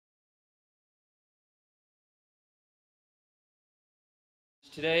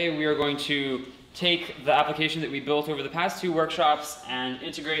Today we are going to take the application that we built over the past two workshops and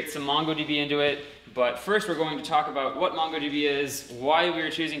integrate some MongoDB into it. But first we're going to talk about what MongoDB is, why we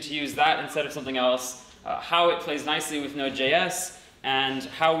are choosing to use that instead of something else, how it plays nicely with Node.js, and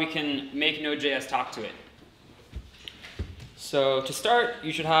how we can make Node.js talk to it. So to start,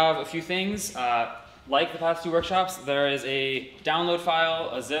 you should have a few things. Like the past two workshops, there is a download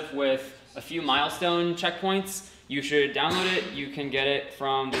file, a zip with a few milestone checkpoints. You should download it. You can get it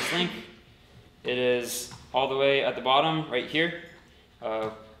from this link. It is all the way at the bottom right here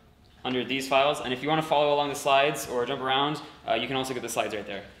under these files. And if you want to follow along the slides or jump around, you can also get the slides right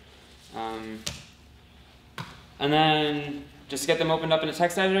there. And then just get them opened up in a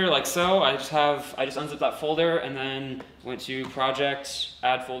text editor like so. I just unzipped that folder and then went to project,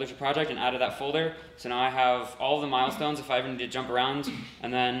 add folder to project, and added that folder. So now I have all of the milestones if I ever need to jump around.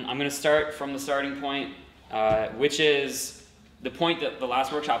 And then I'm going to start from the starting point, which is the point that the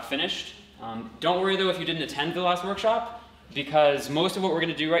last workshop finished. Don't worry though if you didn't attend the last workshop, because most of what we're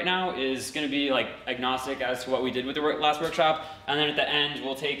going to do right now is going to be like agnostic as to what we did with the last workshop. And then at the end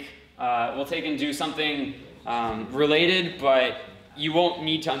we'll take and do something related, but you won't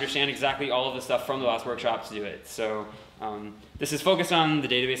need to understand exactly all of the stuff from the last workshop to do it. So this is focused on the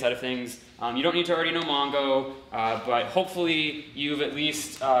database side of things. You don't need to already know Mongo, but hopefully you've at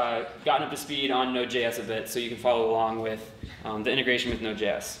least gotten up to speed on Node.js a bit so you can follow along with the integration with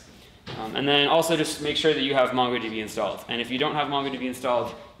Node.js. And then also just make sure that you have MongoDB installed. And if you don't have MongoDB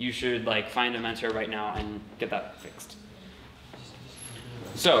installed, you should find a mentor right now and get that fixed.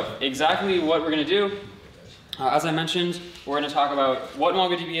 So exactly what we're going to do. As I mentioned, we're going to talk about what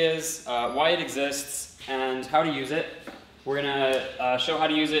MongoDB is, why it exists, and how to use it. We're going to show how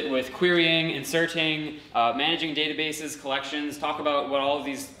to use it with querying, inserting, managing databases, collections, talk about what all of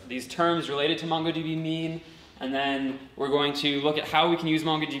these terms related to MongoDB mean, and then we're going to look at how we can use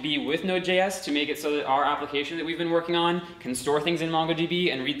MongoDB with Node.js to make it so that our application that we've been working on can store things in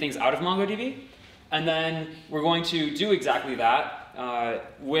MongoDB and read things out of MongoDB. And then we're going to do exactly that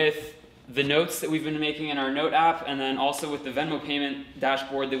with the notes that we've been making in our Note app, and then also with the Venmo payment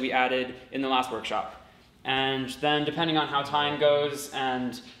dashboard that we added in the last workshop. And then depending on how time goes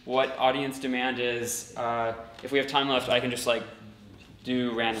and what audience demand is, if we have time left, I can just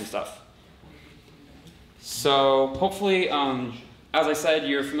do random stuff. So hopefully, as I said,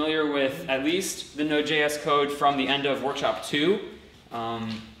 you're familiar with at least the Node.js code from the end of workshop 2.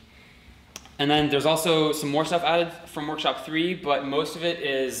 And then there's also some more stuff added from workshop 3, but most of it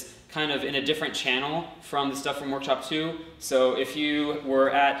is kind of in a different channel from the stuff from workshop 2. So if you were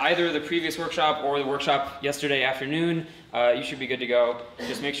at either the previous workshop or the workshop yesterday afternoon, you should be good to go.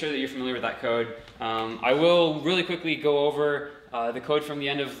 Just make sure that you're familiar with that code. I will really quickly go over the code from the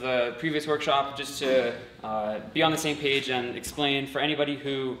end of the previous workshop just to be on the same page and explain for anybody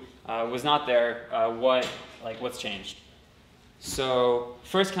who was not there what's changed. So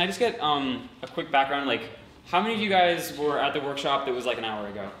first, can I just get a quick background? How many of you guys were at the workshop that was an hour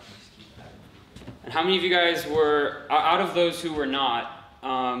ago? And how many of you guys were, out of those who were not,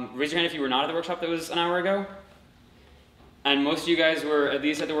 raise your hand if you were not at the workshop that was an hour ago? And most of you guys were at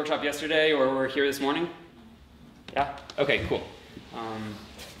least at the workshop yesterday or were here this morning? Yeah? Okay, cool.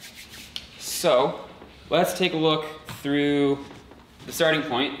 So let's take a look through the starting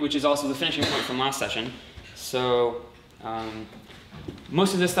point, which is also the finishing point from last session. So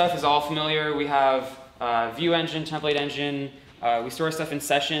most of this stuff is all familiar. We have view engine, template engine. We store stuff in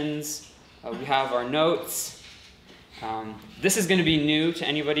sessions. We have our notes. This is going to be new to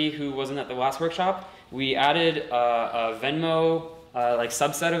anybody who wasn't at the last workshop. We added a Venmo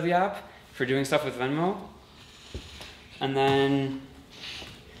subset of the app for doing stuff with Venmo. And then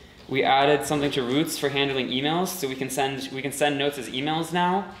we added something to routes for handling emails, so we can send notes as emails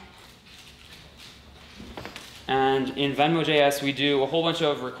now. And in Venmo.js, we do a whole bunch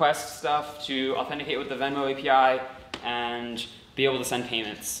of request stuff to authenticate with the Venmo API and be able to send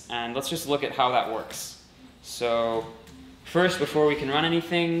payments. And let's just look at how that works. So first, before we can run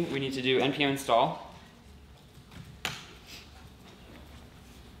anything, we need to do npm install.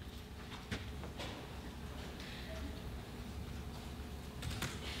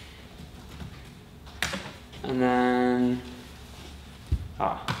 And then,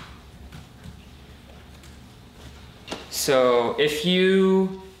 so if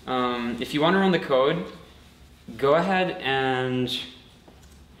you want to run the code, go ahead and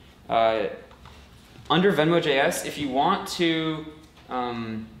under Venmo.js, if you want to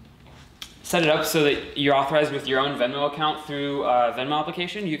set it up so that you're authorized with your own Venmo account through a Venmo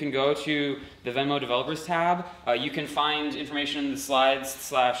application, you can go to the Venmo Developers tab. You can find information in the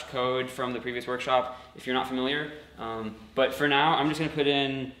slides/code from the previous workshop if you're not familiar. But for now, I'm just going to put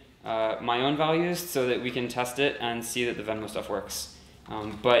in my own values so that we can test it and see that the Venmo stuff works.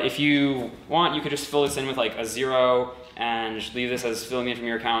 But if you want, you could just fill this in with like a 0 and leave this as filling in from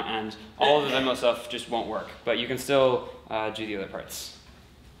your account, and all of the Venmo stuff just won't work. But you can still do the other parts.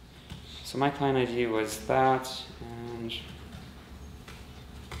 So my client ID was that, and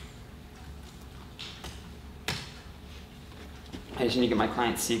I just need to get my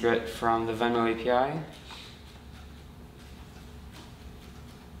client secret from the Venmo API.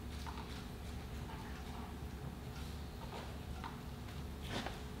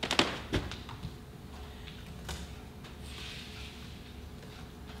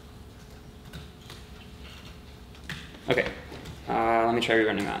 Okay, let me try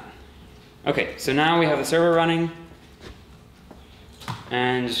rerunning that. Okay, so now we have the server running,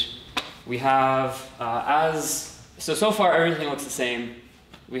 and we have, so far everything looks the same.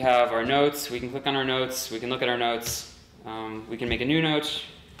 We have our notes, we can click on our notes, we can look at our notes, we can make a new note.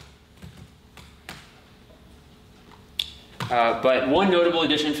 But one notable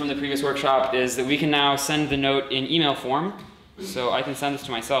addition from the previous workshop is that we can now send the note in email form. So I can send this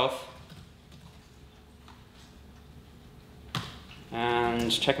to myself.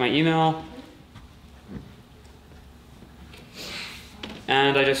 And check my email.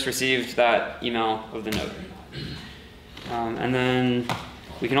 And I just received that email of the note. And then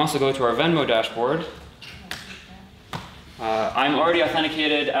we can also go to our Venmo dashboard. I'm already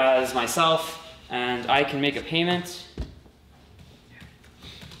authenticated as myself, and I can make a payment.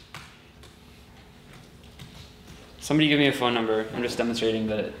 Somebody give me a phone number. I'm just demonstrating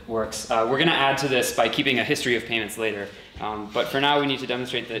that it works. We're going to add to this by keeping a history of payments later. But for now, we need to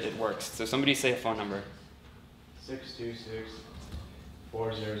demonstrate that it works. So somebody say a phone number.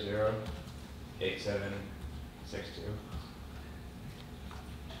 626-400-8762.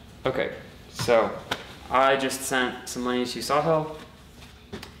 Okay, so I just sent some money to Sahil.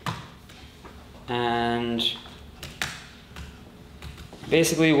 And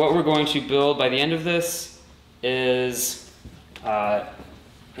basically what we're going to build by the end of this is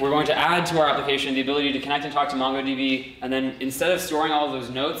we're going to add to our application the ability to connect and talk to MongoDB, and then instead of storing all of those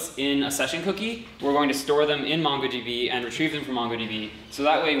notes in a session cookie, we're going to store them in MongoDB and retrieve them from MongoDB. So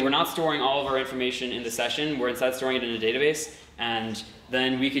that way we're not storing all of our information in the session, we're instead storing it in a database, and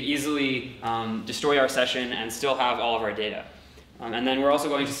then we could easily destroy our session and still have all of our data. And then we're also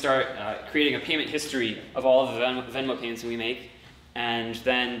going to start creating a payment history of all of the Venmo payments we make, and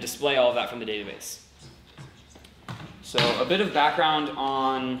then display all of that from the database. So a bit of background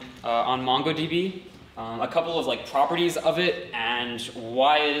on MongoDB, a couple of like properties of it and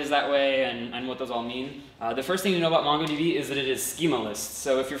why it is that way and what those all mean. The first thing to know about MongoDB is that it is schemaless.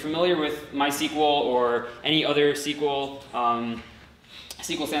 So if you're familiar with MySQL or any other SQL,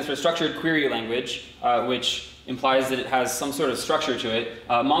 SQL stands for Structured Query Language, which implies that it has some sort of structure to it.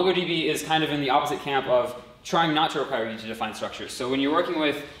 MongoDB is kind of in the opposite camp of trying not to require you to define structures. So when you're working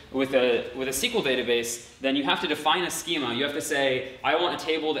with a SQL database, then you have to define a schema. You have to say, I want a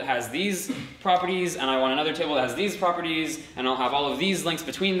table that has these properties, and I want another table that has these properties, and I'll have all of these links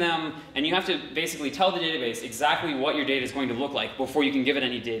between them. And you have to basically tell the database exactly what your data is going to look like before you can give it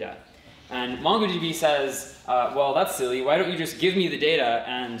any data. And MongoDB says, well, that's silly. Why don't you just give me the data,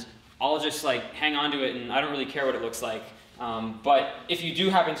 and I'll just like hang on to it, and I don't really care what it looks like. But if you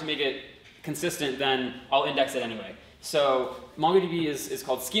do happen to make it consistent, then I'll index it anyway. So MongoDB is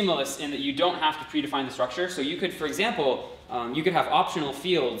called schemaless in that you don't have to predefine the structure. So you could, for example, you could have optional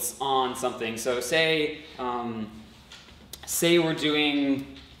fields on something. So say we're doing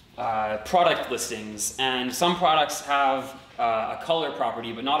product listings, and some products have a color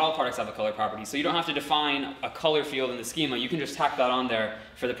property, but not all products have a color property. So you don't have to define a color field in the schema. You can just tack that on there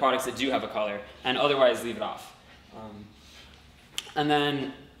for the products that do have a color, and otherwise leave it off. And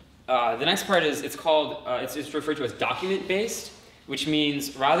then the next part is it's referred to as document-based, which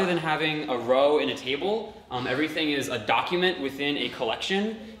means rather than having a row in a table, everything is a document within a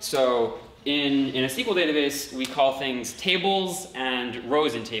collection. So in a SQL database, we call things tables and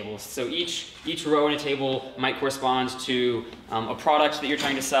rows in tables. So each row in a table might correspond to a product that you're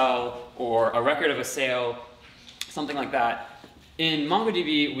trying to sell or a record of a sale, something like that. In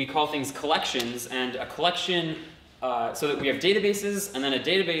MongoDB, we call things collections, and a collection so that we have databases, and then a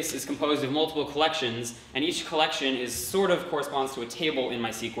database is composed of multiple collections, and each collection is sort of corresponds to a table in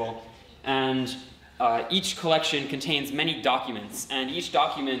MySQL. And each collection contains many documents, and each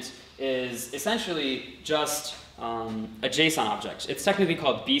document is essentially just a JSON object. It's technically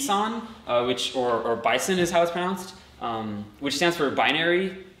called BSON, or Bison is how it's pronounced, which stands for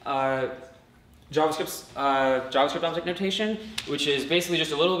binary JavaScript object notation, which is basically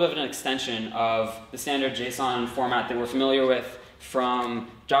just a little bit of an extension of the standard JSON format that we're familiar with from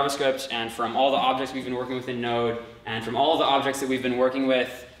JavaScript and from all the objects we've been working with in Node and from all the objects that we've been working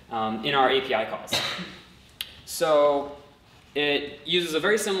with in our API calls. So it uses a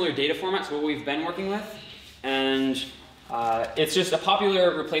very similar data format to what we've been working with, and it's just a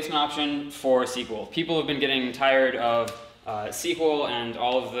popular replacement option for SQL. People have been getting tired of SQL and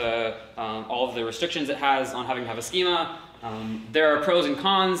all of the restrictions it has on having to have a schema. There are pros and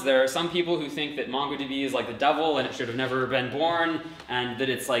cons. There are some people who think that MongoDB is like the devil and it should have never been born, and that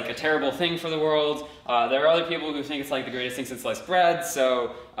it's like a terrible thing for the world. There are other people who think it's like the greatest thing since sliced bread.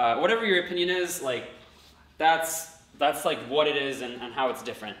 So whatever your opinion is, like that's like what it is and how it's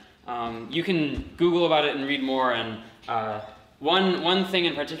different. You can Google about it and read more. And one thing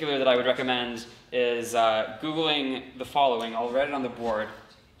in particular that I would recommend is Googling the following. I'll write it on the board.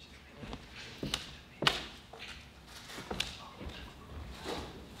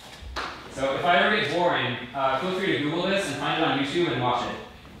 So if I ever get boring, feel free to Google this and find it on YouTube and watch it.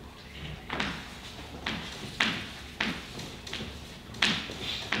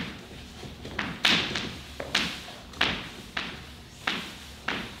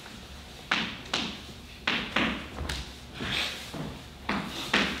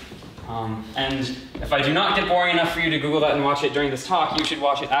 And if I do not get boring enough for you to Google that and watch it during this talk, you should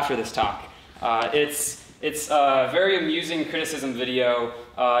watch it after this talk. It's a very amusing criticism video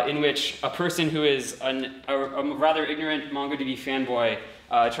in which a person who is a rather ignorant MongoDB fanboy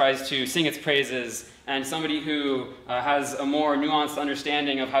tries to sing its praises, and somebody who has a more nuanced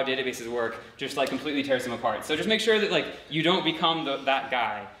understanding of how databases work just like completely tears them apart. So just make sure that like you don't become that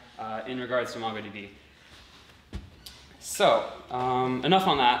guy in regards to MongoDB. So enough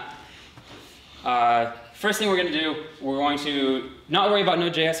on that. First thing we're going to do, we're going to not worry about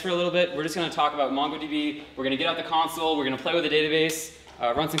Node.js for a little bit. We're just going to talk about MongoDB. We're going to get out the console. We're going to play with the database,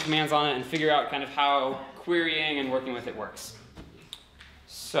 run some commands on it, and figure out kind of how querying and working with it works.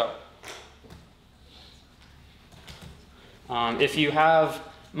 So if you have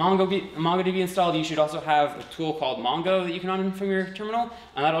MongoDB installed, you should also have a tool called Mongo that you can run from your terminal,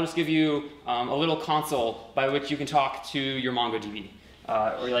 and that'll just give you a little console by which you can talk to your MongoDB,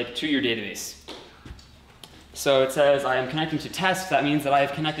 or like to your database. So it says I am connecting to test. That means that I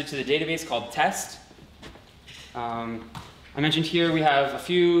have connected to the database called test. I mentioned here we have a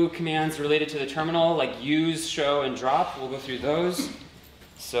few commands related to the terminal, like use, show, and drop. We'll go through those.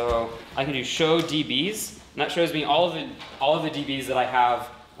 So I can do show DBs, and that shows me all of the DBs that I have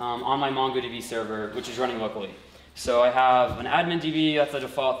on my MongoDB server, which is running locally. So I have an admin DB, that's the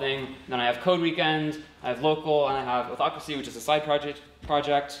default thing. Then I have Code Weekend, I have local, and I have Autocracy, which is a side project.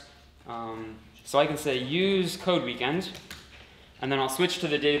 So I can say use Code Weekend, and then I'll switch to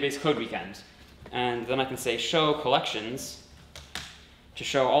the database Code Weekend. And then I can say show collections to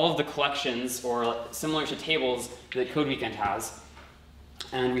show all of the collections, or similar to tables, that Code Weekend has.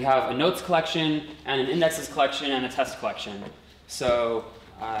 And we have a notes collection, and an indexes collection, and a test collection. So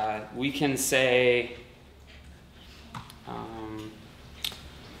we can say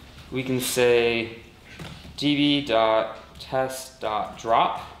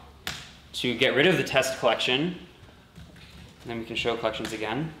db.test.drop to get rid of the test collection. And then we can show collections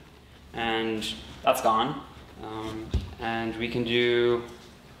again, and that's gone. And we can do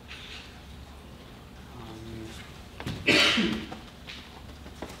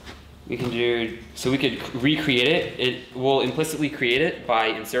so we could recreate it. It will implicitly create it by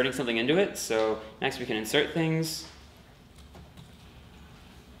inserting something into it. So next we can insert things.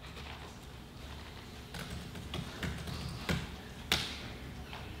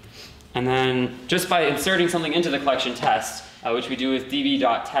 And then just by inserting something into the collection test, which we do with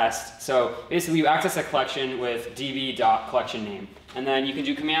db.test. So basically you access a collection with db.collectionName. And then you can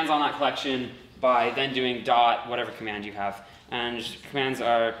do commands on that collection by then doing dot whatever command you have. And commands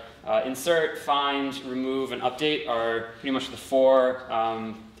are insert, find, remove, and update are pretty much the four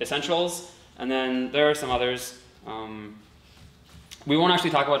essentials. And then there are some others. We won't actually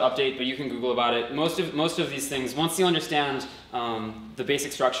talk about update, but you can Google about it. Most of these things, once you understand the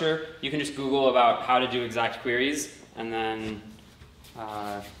basic structure, you can just Google about how to do exact queries. And then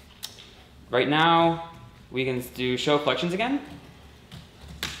right now, we can do show collections again.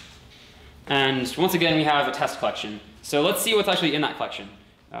 And once again, we have a test collection. So let's see what's actually in that collection.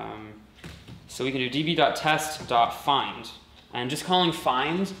 So we can do db.test.find. And just calling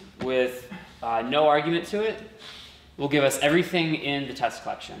find with no argument to it will give us everything in the test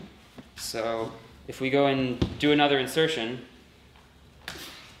collection. So if we go and do another insertion,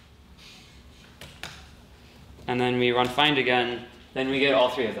 and then we run find again, then we get all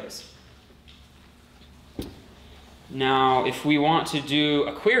three of those. Now, if we want to do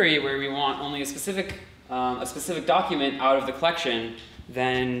a query where we want only a specific document out of the collection,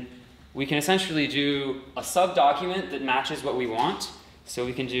 then we can essentially do a sub-document that matches what we want. So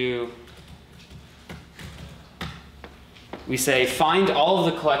we can do, we say find all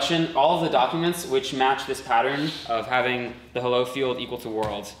of the collection, all of the documents which match this pattern of having the hello field equal to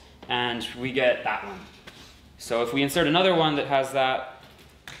world, and we get that one. So if we insert another one that has that,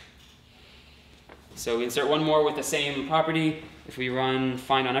 so we insert one more with the same property. If we run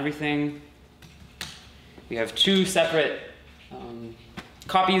find on everything, we have two separate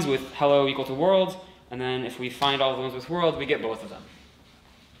copies with hello equal to world, and then if we find all the ones with world, we get both of them.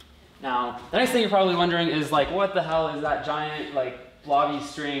 Now, the next thing you're probably wondering is like, what the hell is that giant like blobby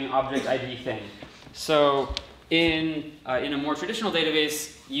string object ID thing? So in a more traditional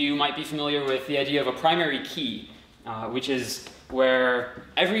database, you might be familiar with the idea of a primary key, which is where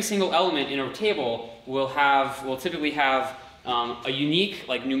every single element in a table will typically have a unique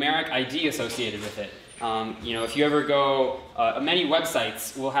like numeric ID associated with it. If you ever go, many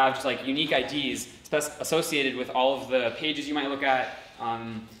websites will have just like unique IDs associated with all of the pages you might look at.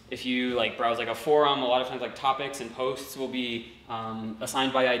 If you like browse like a forum, a lot of times like topics and posts will be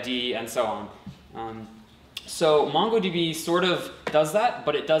assigned by ID and so on. So MongoDB sort of does that,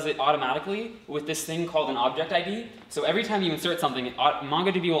 but it does it automatically with this thing called an object ID. So every time you insert something,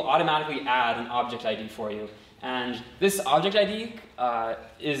 MongoDB will automatically add an object ID for you. And this object ID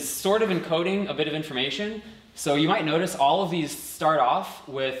is sort of encoding a bit of information. So you might notice all of these start off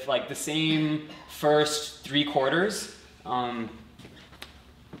with like the same first 3 quarters.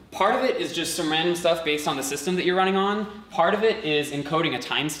 Part of it is just some random stuff based on the system that you're running on. Part of it is encoding a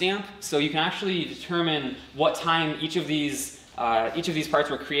timestamp, so you can actually determine what time each of these parts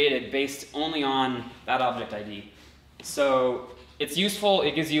were created based only on that object ID. So it's useful.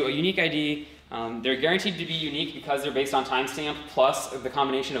 It gives you a unique ID. They're guaranteed to be unique because they're based on timestamp plus the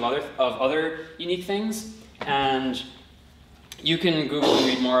combination of other unique things. And you can Google and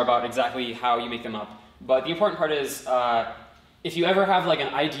read more about exactly how you make them up. But the important part is, if you ever have like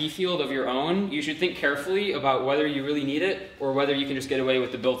an ID field of your own, you should think carefully about whether you really need it or whether you can just get away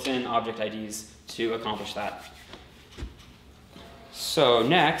with the built-in object IDs to accomplish that. So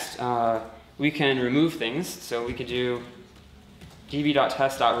next, we can remove things. So we could do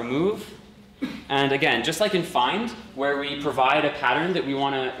db.test.remove. And again, just like in find, where we provide a pattern that we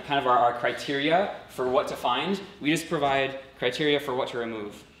want to, kind of our criteria for what to find, we just provide criteria for what to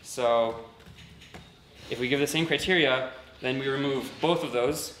remove. So if we give the same criteria, then we remove both of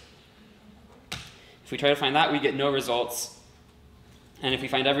those. If we try to find that, we get no results. And if we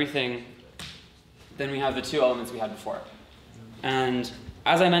find everything, then we have the 2 elements we had before. And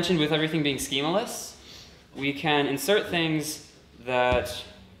as I mentioned, with everything being schemaless, we can insert things that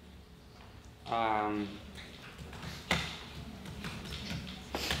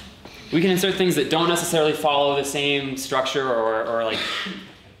don't necessarily follow the same structure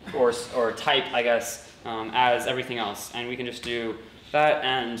or type, I guess, as everything else. And we can just do that.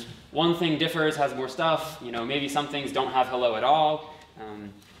 And one thing differs, has more stuff. Maybe some things don't have hello at all.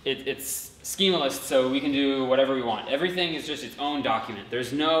 It's schemaless, so we can do whatever we want. Everything is just its own document.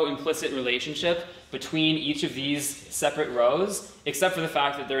 There's no implicit relationship between each of these separate rows, except for the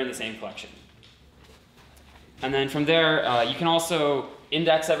fact that they're in the same collection. And then from there, you can also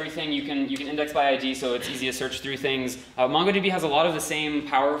index everything. You can index by ID, so it's easy to search through things. MongoDB has a lot of the same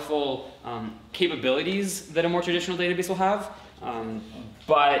powerful capabilities that a more traditional database will have,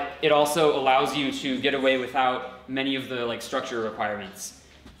 but it also allows you to get away without many of the structure requirements.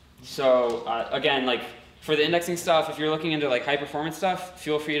 So again, for the indexing stuff, if you're looking into high performance stuff,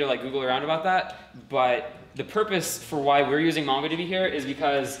 feel free to Google around about that. But the purpose for why we're using MongoDB here is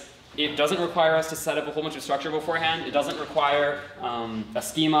because it doesn't require us to set up a whole bunch of structure beforehand. It doesn't require a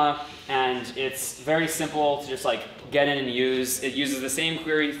schema, and it's very simple to just get in and use. It uses the same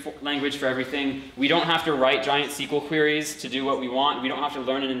query language for everything. We don't have to write giant SQL queries to do what we want. We don't have to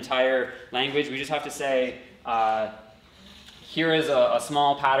learn an entire language. We just have to say, here is a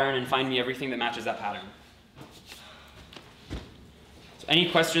small pattern, and find me everything that matches that pattern. So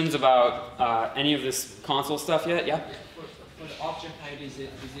any questions about any of this console stuff yet? Yeah? For the object ID, is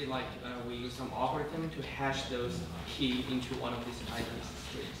it we use some algorithm to hash those key into one of these items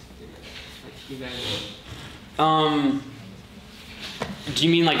strings, like key value? Do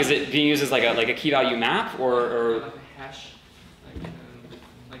you mean is it being used as like a key value map or? Like a hash,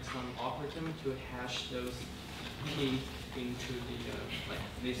 like some algorithm to hash those key into the like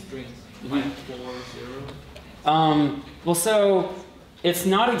these strings, Mhm. 5, 4, 0? Well, so it's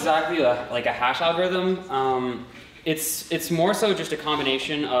not exactly like a hash algorithm. It's more so just a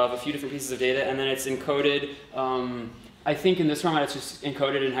combination of a few different pieces of data, and then it's encoded. I think in this format it's just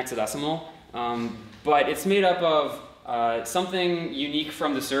encoded in hexadecimal, but it's made up of something unique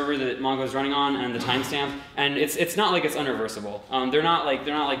from the server that Mongo is running on and the timestamp, and it's not like it's unreversible. They're not like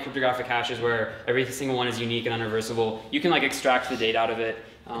cryptographic hashes where every single one is unique and unreversible. You can like extract the data out of it.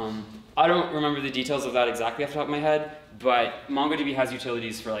 I don't remember the details of that exactly off the top of my head, but MongoDB has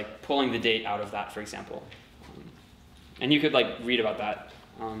utilities for like pulling the date out of that, for example. And you could like read about that.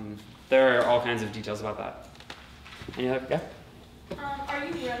 There are all kinds of details about that. Any other? Yeah? Are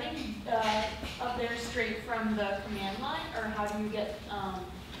you running up there straight from the command line, or how do you get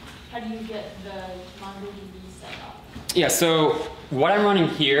the MongoDB set up? Yeah, so what I'm running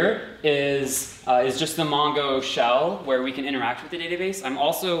here is just the Mongo shell where we can interact with the database. I'm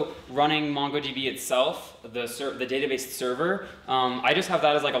also running MongoDB itself, the database server. I just have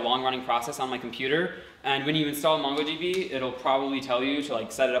that as like a long-running process on my computer. And when you install MongoDB, it'll probably tell you to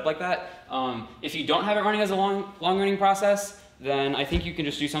like set it up like that. If you don't have it running as a long-running process, then I think you can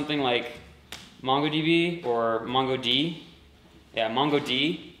just do something like MongoDB or MongoD. Yeah,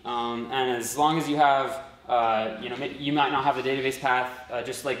 MongoD. And as long as you have you might not have the database path,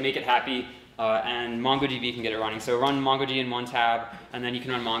 just like make it happy, and MongoDB can get it running. So run MongoD in one tab, and then you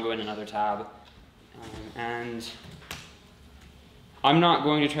can run Mongo in another tab. And I'm not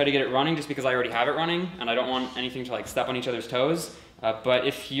going to try to get it running just because I already have it running, and I don't want anything to like step on each other's toes. But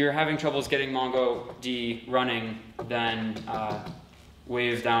if you're having troubles getting MongoD running, then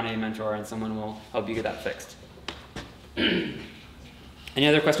wave down a mentor, and someone will help you get that fixed. Any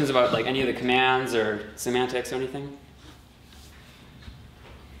other questions about like any of the commands or semantics or anything?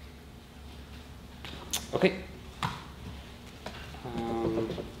 Okay. I think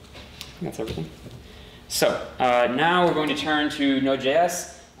that's everything. So now we're going to turn to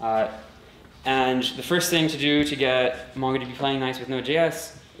Node.js. And the first thing to do to get MongoDB playing nice with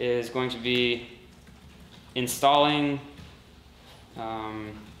Node.js is going to be installing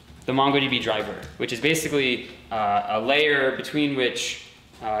the MongoDB driver, which is basically a layer between which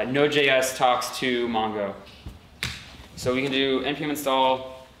Node.js talks to Mongo. So we can do npm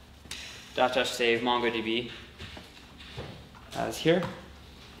install -- save MongoDB as here.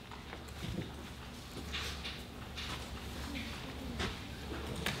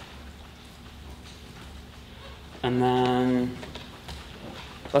 And then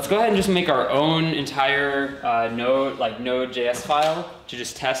let's go ahead and just make our own entire Node.js file to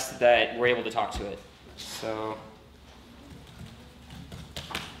just test that we're able to talk to it. So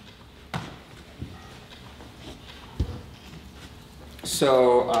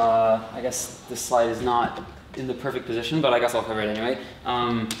I guess this slide is not in the perfect position, but I guess I'll cover it anyway.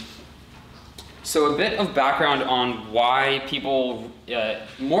 So a bit of background on why people,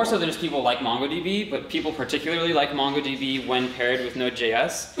 more so than just people like MongoDB, but people particularly like MongoDB when paired with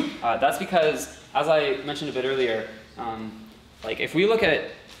Node.js. That's because, as I mentioned a bit earlier, like if we look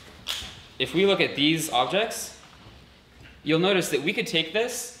at these objects, you'll notice that we could take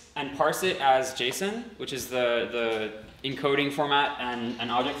this and parse it as JSON, which is the encoding format and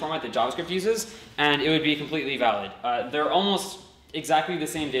an object format that JavaScript uses, and it would be completely valid. They're almost exactly the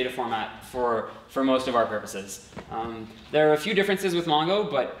same data format for most of our purposes. There are a few differences with Mongo,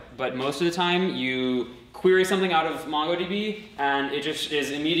 but most of the time you query something out of MongoDB and it just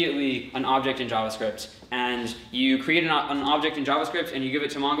is immediately an object in JavaScript. And you create an object in JavaScript and you give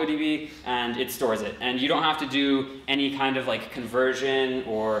it to MongoDB and it stores it. And you don't have to do any kind of like conversion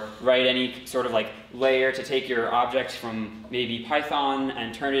or write any sort of like layer to take your object from maybe Python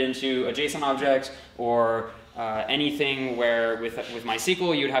and turn it into a JSON object, or anything where with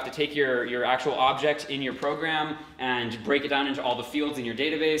MySQL you would have to take your actual object in your program and break it down into all the fields in your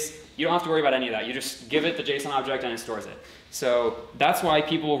database. You don't have to worry about any of that. You just give it the JSON object and it stores it. So that's why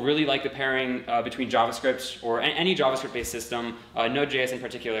people really like the pairing between JavaScript or any JavaScript-based system, Node.js in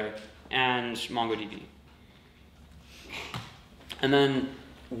particular, and MongoDB. And then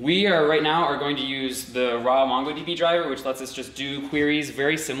we right now are going to use the raw MongoDB driver, which lets us just do queries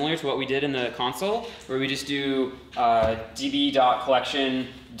very similar to what we did in the console, where we just do db.collection.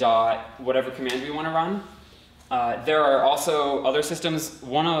 Whatever command we want to run. There are also other systems.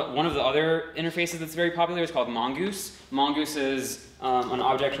 One of the other interfaces that's very popular is called Mongoose. Mongoose is an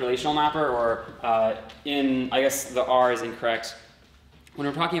object relational mapper, or I guess the R is incorrect. When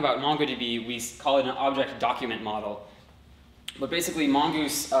we're talking about MongoDB, we call it an object document model. But basically,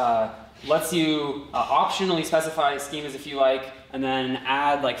 Mongoose lets you optionally specify schemas if you like, and then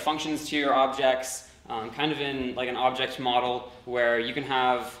add like functions to your objects, kind of in like an object model where you can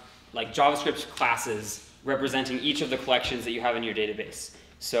have like JavaScript classes representing each of the collections that you have in your database.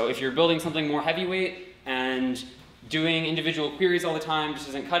 So if you're building something more heavyweight and doing individual queries all the time just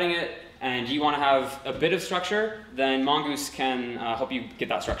isn't cutting it, and you want to have a bit of structure, then Mongoose can help you get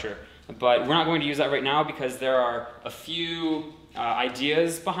that structure. But we're not going to use that right now because there are a few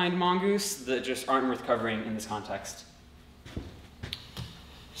ideas behind Mongoose that just aren't worth covering in this context.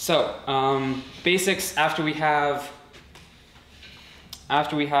 So basics after we have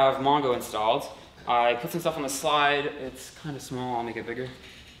Mongo installed. I put some stuff on the slide. It's kind of small. I'll make it bigger.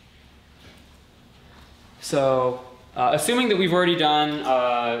 So assuming that we've already done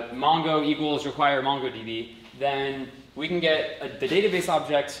Mongo equals require MongoDB, then we can get the database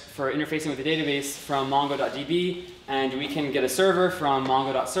object for interfacing with the database from mongo.db, and we can get a server from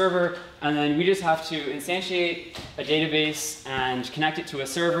mongo.server, and then we just have to instantiate a database and connect it to a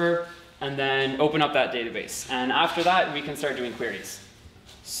server, and then open up that database. And after that, we can start doing queries.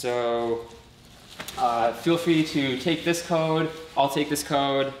 So feel free to take this code. I'll take this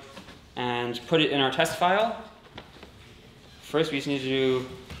code and put it in our test file. First, we just need to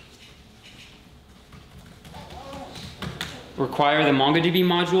require the MongoDB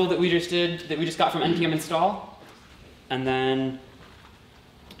module that we just got from npm install. And then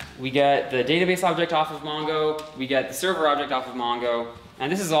we get the database object off of Mongo, we get the server object off of Mongo,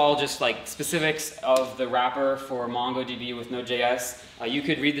 and this is all just like specifics of the wrapper for MongoDB with Node.js. You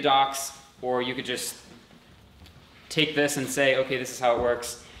could read the docs, or you could just take this and say, okay, this is how it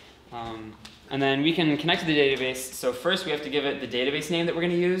works. And then we can connect to the database. So first we have to give it the database name that we're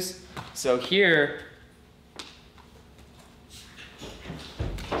going to use. So here,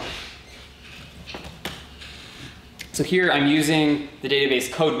 I'm using the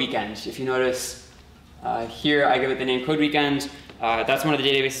database code weekend. If you notice, here I give it the name code weekend. That's one of the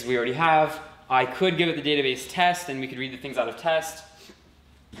databases we already have. I could give it the database test, and we could read the things out of test.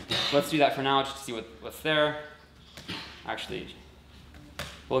 Let's do that for now, just to see what's there. Actually,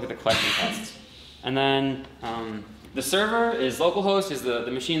 we'll look at the collection test. And then the server is localhost, is the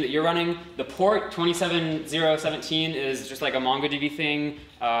machine that you're running. The port 27017 is just like a MongoDB thing.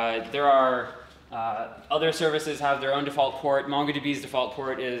 There are other services have their own default port. MongoDB's default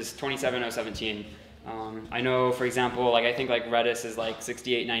port is 27017. I know, for example, I think Redis is like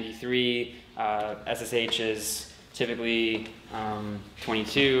 6893. SSH is typically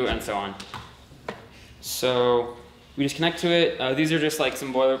 22, and so on. So we just connect to it. These are just like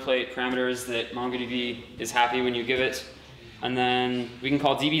some boilerplate parameters that MongoDB is happy when you give it. And then we can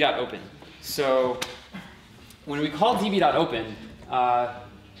call db.open. So when we call db.open,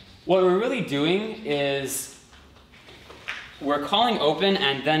 what we're really doing is we're calling open,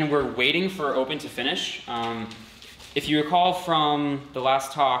 and then we're waiting for open to finish. If you recall from the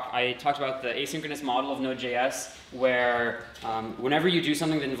last talk, I talked about the asynchronous model of Node.js, where whenever you do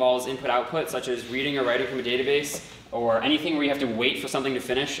something that involves input-output, such as reading or writing from a database, or anything where you have to wait for something to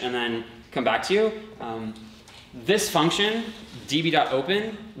finish and then come back to you, this function,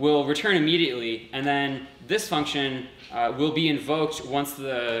 db.open, will return immediately, and then this function will be invoked once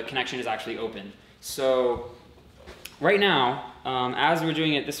the connection is actually open. So right now, as we're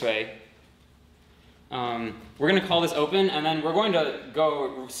doing it this way, we're going to call this open, and then we're going to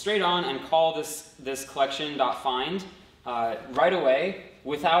go straight on and call this collection.find right away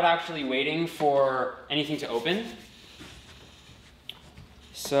without actually waiting for anything to open.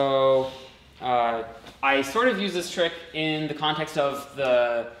 So I sort of use this trick in the context of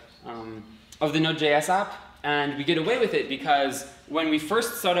the Node.js app, and we get away with it because when we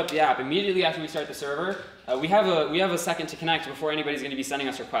first start up the app, immediately after we start the server, we have a second to connect before anybody's going to be sending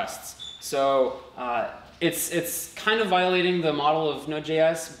us requests. So it's kind of violating the model of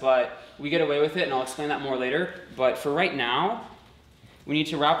Node.js, but we get away with it, and I'll explain that more later. But for right now, we need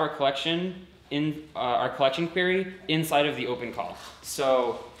to wrap our collection query inside of the open call.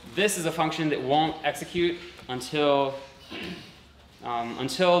 So this is a function that won't execute until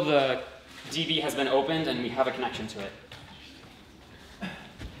the DB has been opened and we have a connection to it.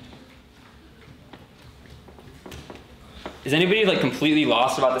 Is anybody completely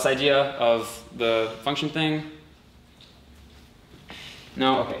lost about this idea of the function thing?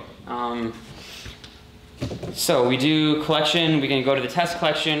 No? Okay. So we do collection. We can go to the test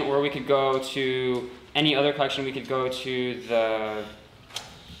collection, or we could go to any other collection. We could go to the,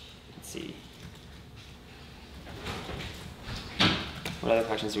 let's see. What other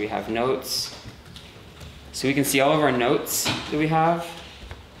collections do we have? Notes. So we can see all of our notes that we have.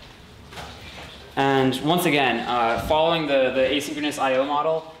 And once again, following the asynchronous I/O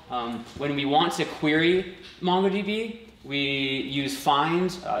model, when we want to query MongoDB, we use find.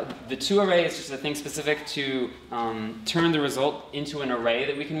 The to array is just a thing specific to turn the result into an array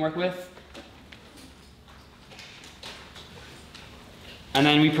that we can work with. And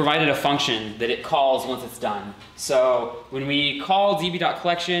then we provided a function that it calls once it's done. So when we call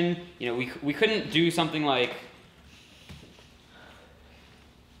db.collection, we couldn't do something like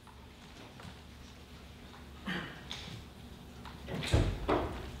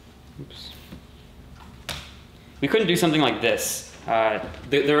we couldn't do something like this.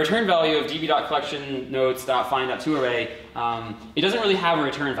 The return value of db.collection notes.find.toArray, it doesn't really have a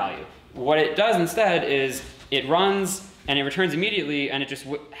return value. What it does instead is it runs and it returns immediately, and it just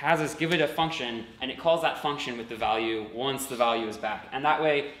has us give it a function, and it calls that function with the value once the value is back. And that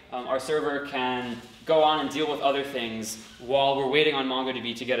way, our server can go on and deal with other things while we're waiting on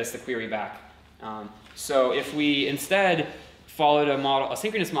MongoDB to get us the query back. So if we instead followed a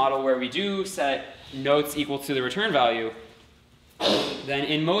synchronous model where we do set notes equal to the return value, then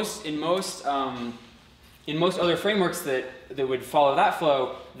in most other frameworks that would follow that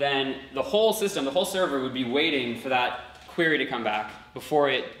flow, then the whole system, the whole server would be waiting for that query to come back before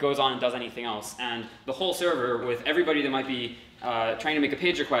it goes on and does anything else. And the whole server, with everybody that might be trying to make a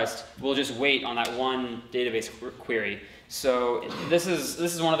page request, will just wait on that one database query. So this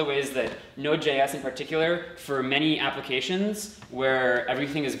is one of the ways that Node.js in particular, for many applications where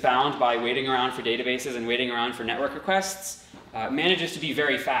everything is bound by waiting around for databases and waiting around for network requests, manages to be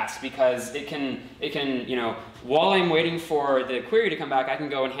very fast, because it can, while I'm waiting for the query to come back, I can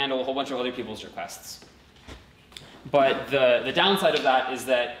go and handle a whole bunch of other people's requests. But the downside of that is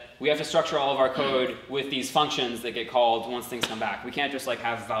that we have to structure all of our code with these functions that get called once things come back. We can't just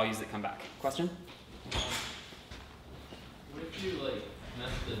have values that come back. Question? What if you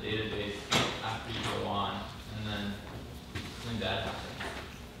mess the database after you go on, and then something bad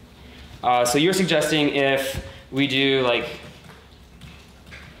happens? So you're suggesting if we do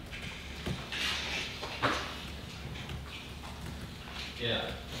Yeah.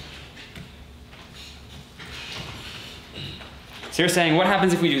 So you're saying, what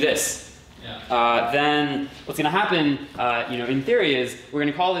happens if we do this? Yeah. Then what's going to happen, in theory, is we're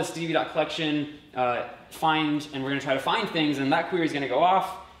going to call this db.collection find, and we're going to try to find things, and that query is going to go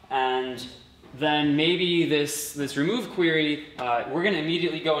off, and then maybe this remove query, we're going to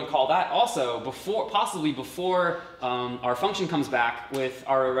immediately go and call that also possibly before our function comes back with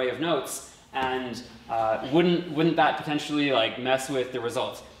our array of notes, and wouldn't that potentially mess with the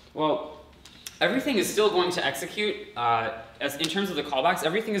results? Well, everything is still going to execute. As in terms of the callbacks,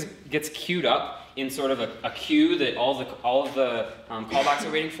 everything gets queued up in sort of a queue that all of the callbacks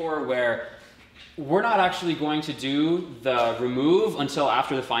are waiting for, where we're not actually going to do the remove until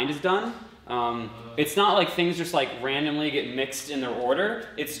after the find is done. It's not like things just randomly get mixed in their order.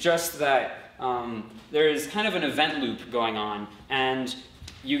 It's just that there is kind of an event loop going on, and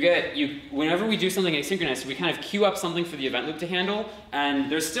whenever we do something asynchronous, we kind of queue up something for the event loop to handle,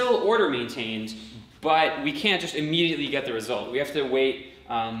 and there's still order maintained, but we can't just immediately get the result. We have to wait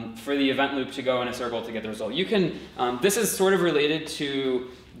for the event loop to go in a circle to get the result. You can, this is sort of related to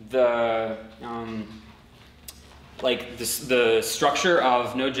the the structure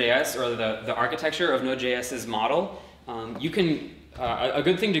of Node.js, or the architecture of Node.js's model. A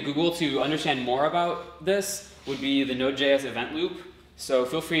good thing to Google to understand more about this would be the Node.js event loop. So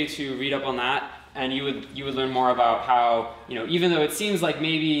feel free to read up on that, and you would learn more about how, even though it seems like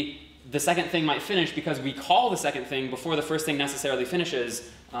maybe the second thing might finish because we call the second thing before the first thing necessarily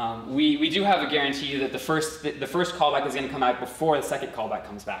finishes, we do have a guarantee that the first callback is going to come out before the second callback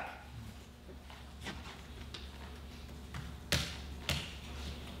comes back.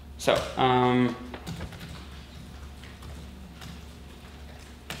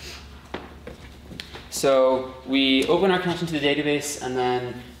 So we open our connection to the database, and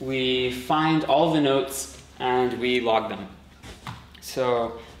then we find all of the notes, and we log them.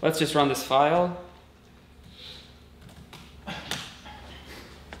 So let's just run this file.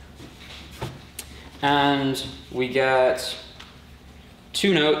 And we get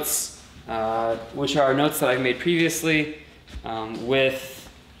 2 notes, which are notes that I've made previously, with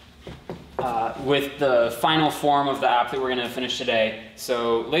the final form of the app that we're going to finish today.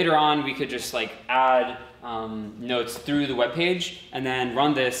 So later on, we could just add notes through the web page, and then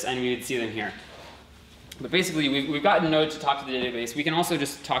run this, and we would see them here. But basically, we've got a node to talk to the database. We can also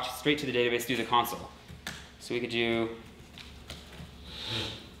just talk straight to the database through the console. So we could do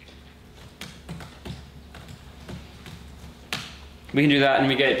that, and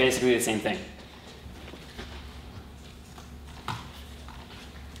we get basically the same thing.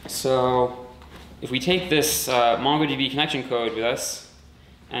 So if we take this MongoDB connection code with us,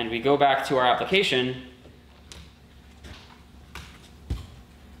 and we go back to our application,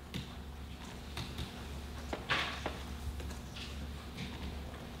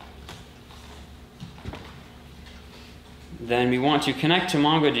 Then we want to connect to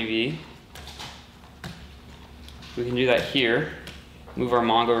MongoDB. We can do that here. Move our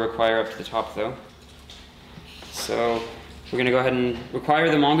Mongo require up to the top though. So we're going to go ahead and require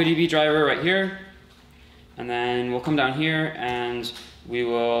the MongoDB driver right here. And then we'll come down here and we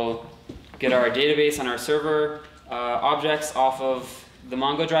will get our database and our server objects off of the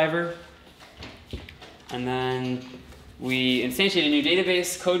Mongo driver. And then we instantiate a new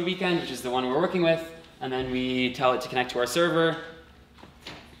database, code weekend, which is the one we're working with. And then we tell it to connect to our server.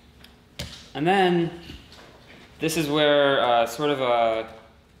 And then this is where sort of a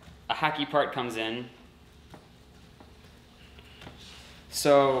hacky part comes in.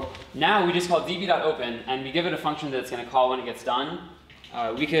 So now we just call db.open, and we give it a function that it's going to call when it gets done.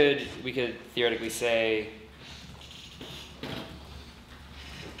 We could theoretically say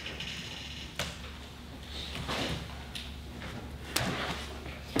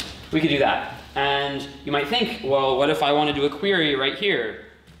we could do that. And you might think, well, what if I want to do a query right here?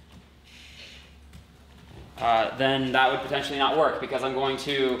 Then that would potentially not work because I'm going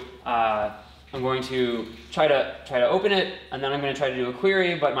to try to open it, and then I'm going to try to do a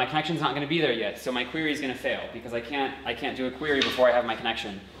query, but my connection's not going to be there yet, so my query is going to fail because I can't do a query before I have my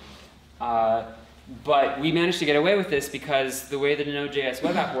connection. But we managed to get away with this because the way that a Node.js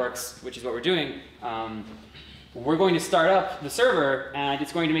web app works, which is what we're doing, we're going to start up the server, and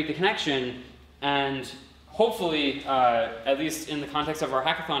it's going to make the connection, and hopefully, at least in the context of our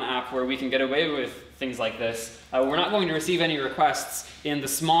hackathon app where we can get away with things like this, we're not going to receive any requests in the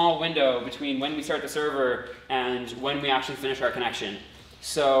small window between when we start the server and when we actually finish our connection.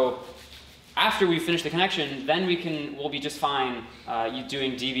 So after we finish the connection, then we'll be just fine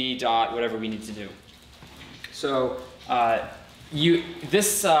doing db dot whatever we need to do. So I'm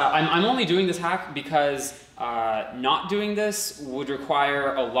only doing this hack because not doing this would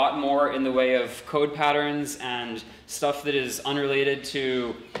require a lot more in the way of code patterns and stuff that is unrelated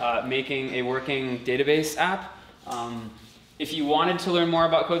to making a working database app. If you wanted to learn more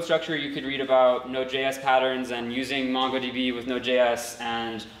about code structure, you could read about Node.js patterns and using MongoDB with Node.js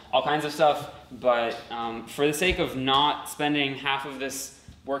and all kinds of stuff. But for the sake of not spending half of this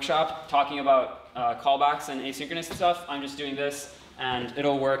workshop talking about callbacks and asynchronous stuff, I'm just doing this, and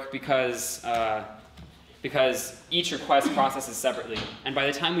it'll work because each request processes separately. And by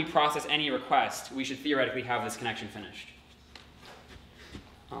the time we process any request, we should theoretically have this connection finished.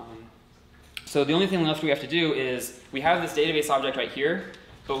 So the only thing left we have to do is we have this database object right here,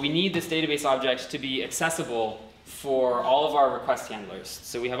 but we need this database object to be accessible for all of our request handlers.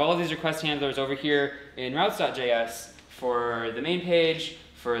 So we have all of these request handlers over here in routes.js for the main page,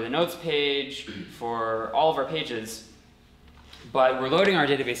 for the notes page, for all of our pages. But we're loading our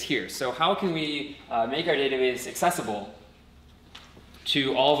database here. So how can we make our database accessible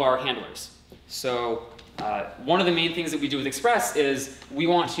to all of our handlers? So one of the main things that we do with Express is we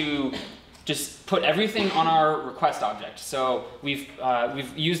want to just put everything on our request object. So we've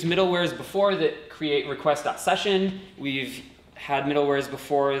used middlewares before that create request.session. We've had middlewares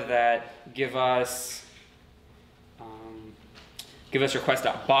before that give us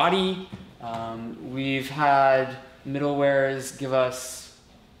request.body. We've had middlewares give us,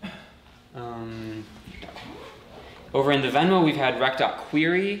 over in the Venmo, we've had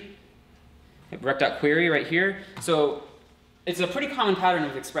rec.query right here. So it's a pretty common pattern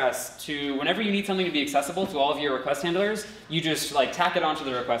with Express to, whenever you need something to be accessible to all of your request handlers, you just tack it onto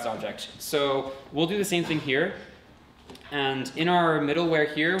the request object. So we'll do the same thing here. And in our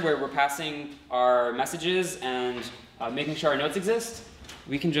middleware here, where we're passing our messages and making sure our notes exist,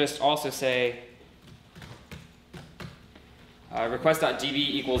 we can just also say request.db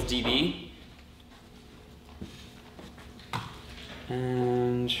equals db.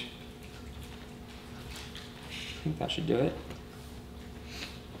 And I think that should do it.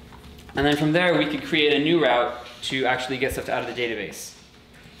 And then from there, we could create a new route to actually get stuff out of the database.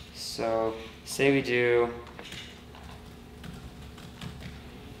 So say we do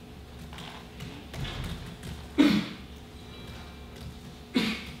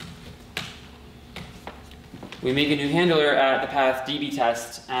we make a new handler at the path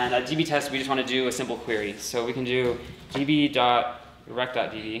dbTest, and at dbTest we just want to do a simple query. So we can do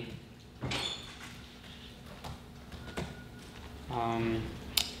db.rec.db.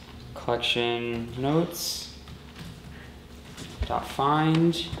 Collection notes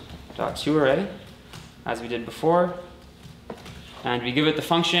 .find .toArray, as we did before, and we give it the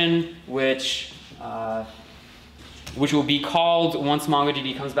function which will be called once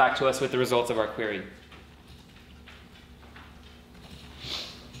MongoDB comes back to us with the results of our query.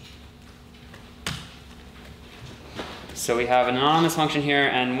 So we have an anonymous function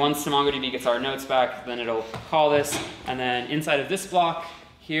here, and once the MongoDB gets our notes back, then it'll call this, and then inside of this block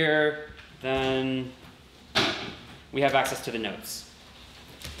here, then we have access to the notes.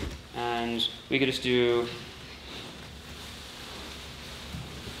 And we could just do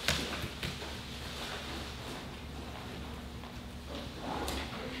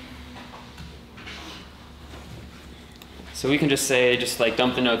so we can just say, just like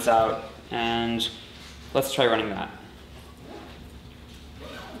dump the notes out, and let's try running that.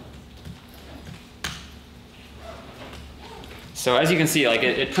 So as you can see, like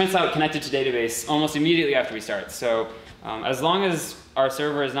it prints out connected to database almost immediately after we start. So as long as our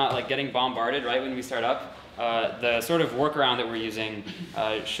server is not like getting bombarded right when we start up, the sort of workaround that we're using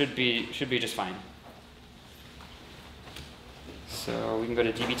should be just fine. So we can go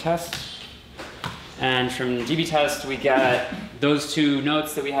to db test, and from db test we get those two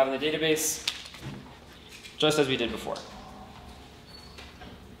notes that we have in the database, just as we did before.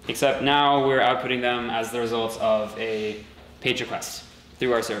 Except now we're outputting them as the results of a page request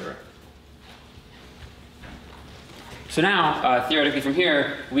through our server. So now, theoretically from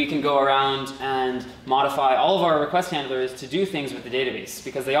here, we can go around and modify all of our request handlers to do things with the database,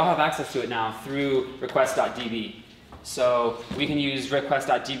 because they all have access to it now through request.db. So we can use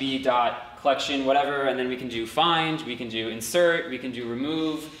request.db.collection, whatever, and then we can do find, we can do insert, we can do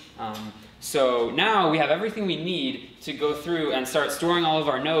remove. So now we have everything we need to go through and start storing all of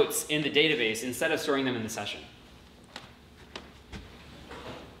our notes in the database instead of storing them in the session.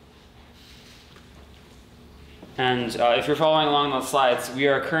 And if you're following along those slides, we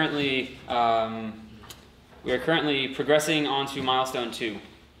are currently progressing onto milestone 2.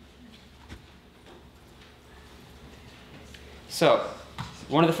 So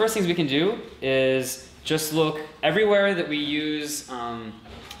one of the first things we can do is just look everywhere that we use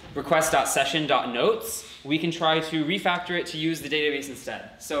request.session.notes. We can try to refactor it to use the database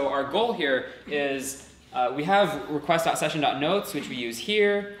instead. So our goal here is we have request.session.notes, which we use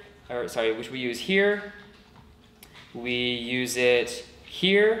here, which we use here. We use it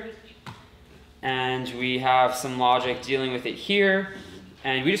here, and we have some logic dealing with it here,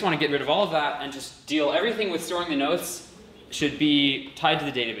 and we just want to get rid of all of that and just deal everything with storing the notes should be tied to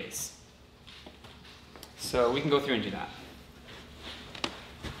the database. So we can go through and do that.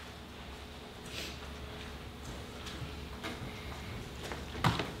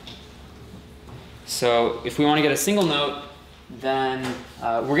 So if we want to get a single note, then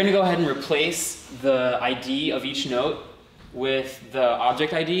we're going to go ahead and replace the ID of each note with the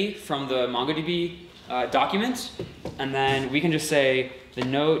object ID from the MongoDB document. And then we can just say the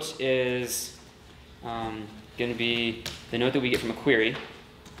note is going to be the note that we get from a query.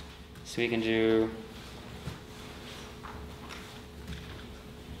 So we can do,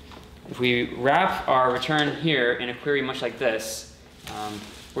 if we wrap our return here in a query much like this,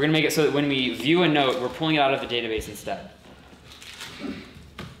 we're going to make it so that when we view a note, we're pulling it out of the database instead.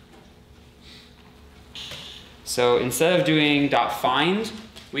 So instead of doing .find,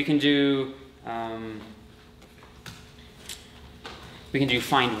 we can do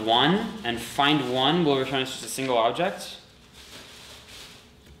find1, and find1 will return us just a single object.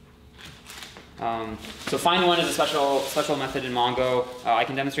 So find1 is a special method in Mongo. I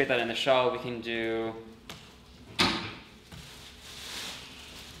can demonstrate that in the shell. We can do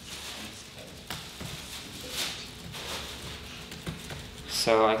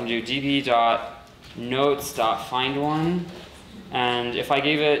so I can do db.notes.find1, and if I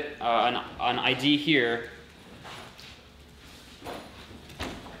gave it an ID here,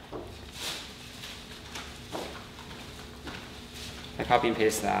 I copy and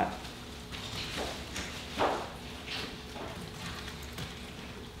paste that.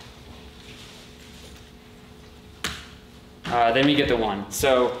 Then we get the 1.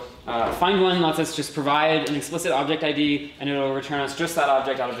 So find1 lets us just provide an explicit object ID, and it'll return us just that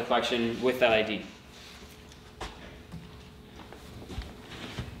object out of the collection with that ID.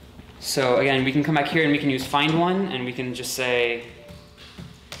 So again, we can come back here and we can use find1, and we can just say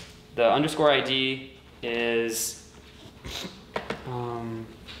the underscore ID is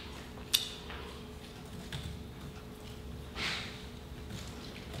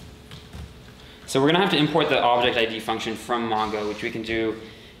so we're going to have to import the object ID function from Mongo, which we can do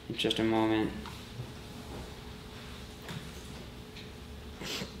in just a moment.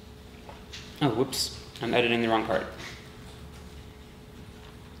 Oh, whoops. I'm editing the wrong part.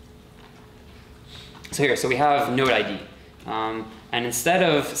 So here, so we have node ID. And instead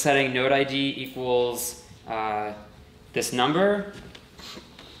of setting node ID equals this number,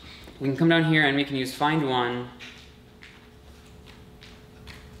 we can come down here and we can use find1.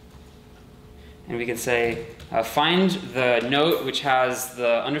 And we can say, find the note which has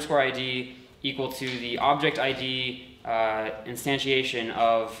the underscore ID equal to the object ID instantiation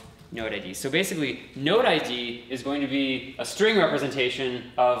of node ID. So basically, node ID is going to be a string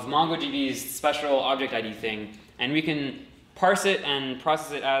representation of MongoDB's special object ID thing. And we can parse it and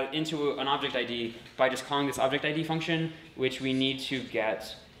process it into an object ID by just calling this object ID function, which we need to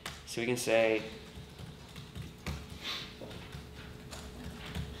get. So we can say,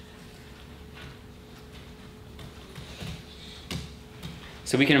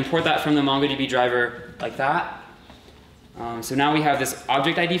 so we can import that from the MongoDB driver like that. So now we have this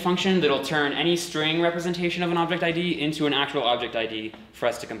object ID function that'll turn any string representation of an object ID into an actual object ID for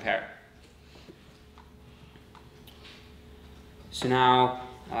us to compare. So now,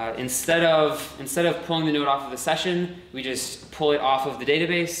 instead of pulling the node off of the session, we just pull it off of the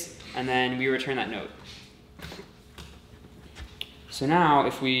database, and then we return that node. So now,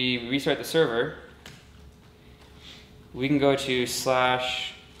 if we restart the server, we can go to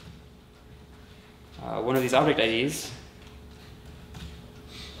slash one of these object IDs.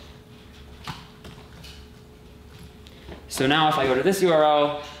 So now if I go to this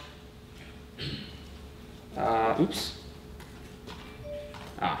URL, oops.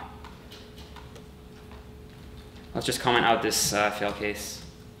 Let's just comment out this fail case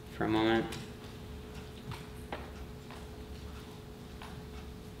for a moment.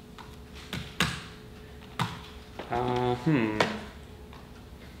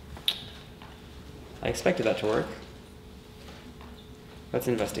 I expected that to work. Let's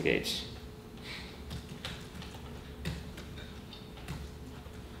investigate.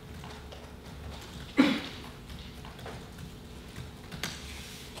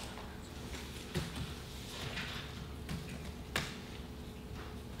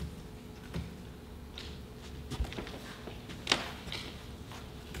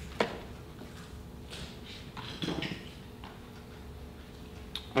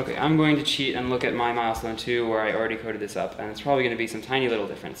 Okay, I'm going to cheat and look at my milestone 2 where I already coded this up, and it's probably going to be some tiny little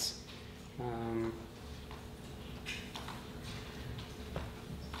difference.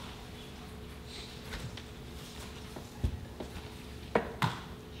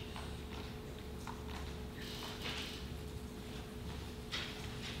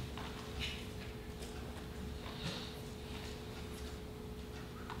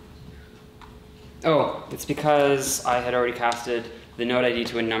 Oh, it's because I had already casted the node ID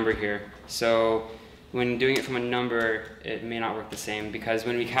to a number here. So when doing it from a number, it may not work the same, because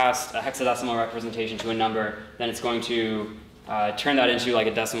when we cast a hexadecimal representation to a number, then it's going to turn that into like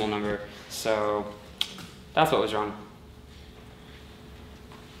a decimal number. So that's what was wrong.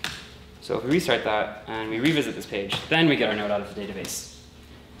 So if we restart that and we revisit this page, then we get our node out of the database.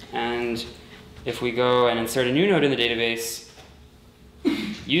 And if we go and insert a new node in the database,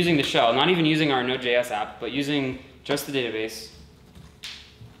 using the shell, not even using our Node.js app, but using just the database,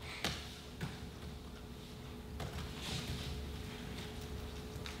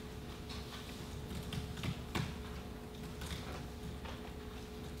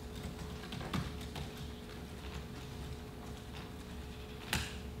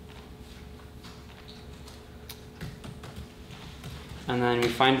 and then we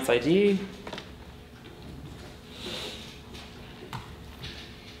find its ID.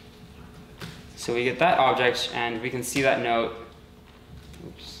 So we get that object, and we can see that note.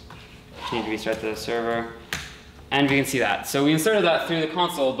 Oops. Need to restart the server. And we can see that. So we inserted that through the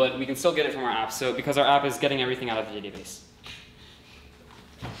console, but we can still get it from our app. So because our app is getting everything out of the database.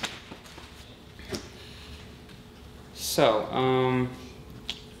 So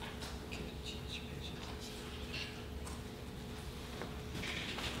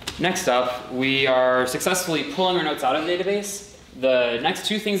next up, we are successfully pulling our notes out of the database. The next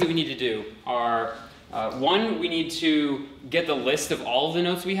two things that we need to do are, one, we need to get the list of all of the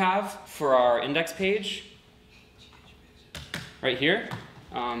notes we have for our index page, right here.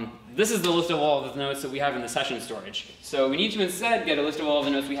 This is the list of all of the notes that we have in the session storage. So we need to instead get a list of all of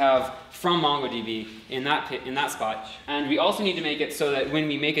the notes we have from MongoDB in that spot. And we also need to make it so that when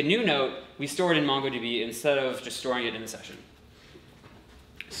we make a new note, we store it in MongoDB instead of just storing it in the session.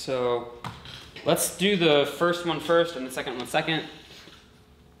 So let's do the first one first and the second one second.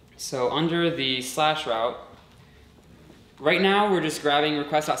 So under the slash route, right now we're just grabbing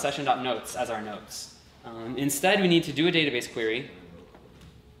request.session.notes as our notes. Instead, we need to do a database query.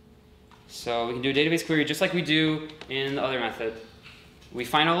 So we can do a database query just like we do in the other method. We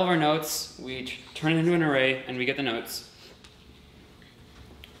find all of our notes, we turn it into an array, and we get the notes.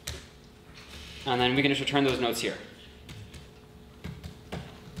 And then we can just return those notes here.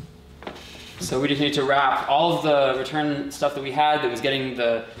 So we just need to wrap all of the return stuff that we had that was getting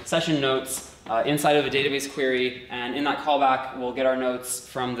the session notes inside of a database query, and in that callback, we'll get our notes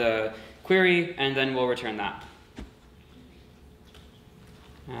from the query, and then we'll return that.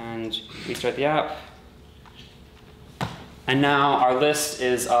 And restart the app. And now our list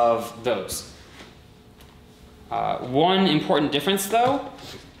is of those. One important difference, though,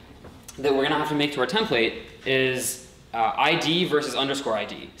 that we're going to have to make to our template is ID versus underscore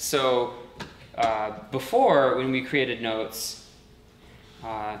ID. So before, when we created notes,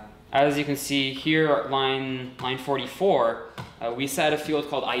 as you can see here, line 44, we set a field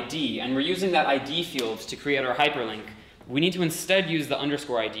called ID, and we're using that ID field to create our hyperlink. We need to instead use the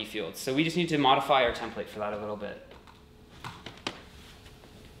underscore ID field, so we just need to modify our template for that a little bit.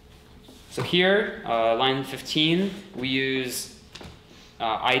 So here, line 15, we use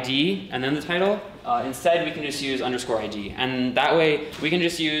ID and then the title. Instead, we can just use underscore ID, and that way we can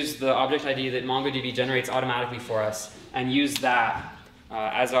just use the object ID that MongoDB generates automatically for us and use that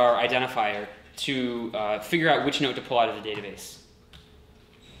as our identifier to figure out which note to pull out of the database.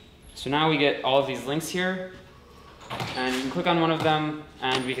 So now we get all of these links here, and you can click on one of them,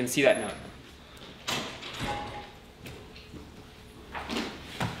 and we can see that note.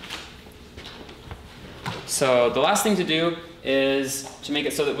 So the last thing to do is to make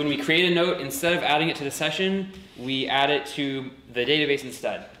it so that when we create a note, instead of adding it to the session, we add it to the database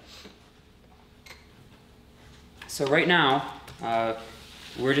instead. So right now,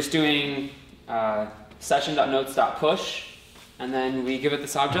 we're just doing session.notes.push, and then we give it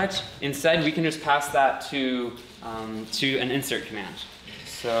this object. Instead, we can just pass that to an insert command.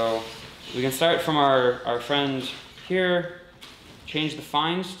 So we can start from our friend here, change the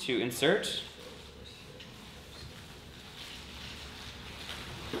find to insert.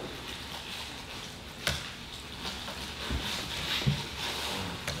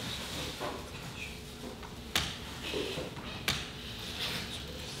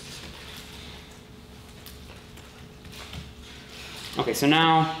 Okay, so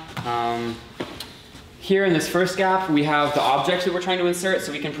now here in this first gap, we have the object that we're trying to insert,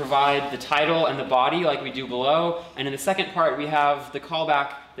 so we can provide the title and the body like we do below. And in the second part, we have the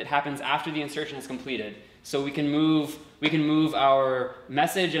callback that happens after the insertion is completed. So we can move our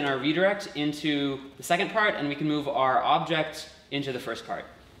message and our redirect into the second part, and we can move our object into the first part.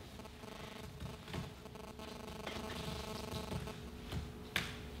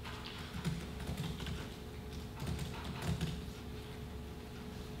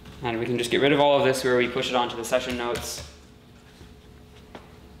 And we can just get rid of all of this where we push it onto the session notes.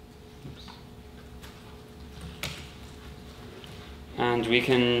 And we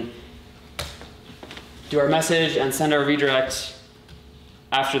can do our message and send our redirect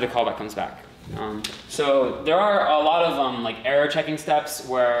after the callback comes back. So there are a lot of like error checking steps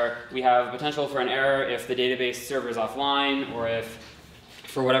where we have potential for an error if the database server is offline, or if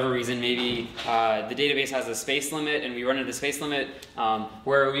for whatever reason, maybe the database has a space limit and we run into the space limit,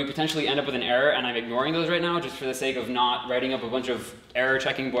 where we potentially end up with an error, and I'm ignoring those right now just for the sake of not writing up a bunch of error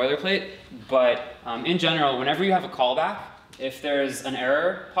checking boilerplate. But in general, whenever you have a callback, if there's an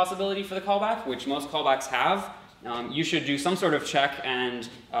error possibility for the callback, which most callbacks have, you should do some sort of check and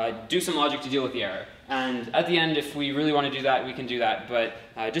do some logic to deal with the error. And at the end, if we really want to do that, we can do that. But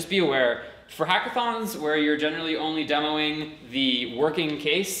just be aware, for hackathons where you're generally only demoing the working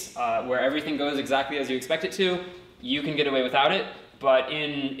case, where everything goes exactly as you expect it to, you can get away without it. But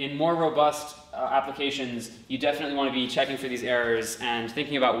in more robust applications, you definitely want to be checking for these errors and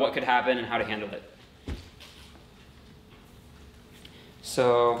thinking about what could happen and how to handle it.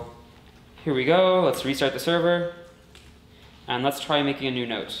 So here we go. Let's restart the server. And let's try making a new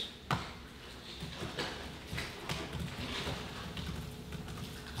note.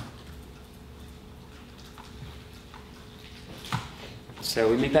 So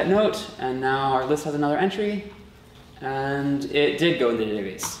we make that note, and now our list has another entry, and it did go in the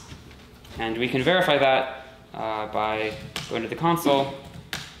database. And we can verify that by going to the console.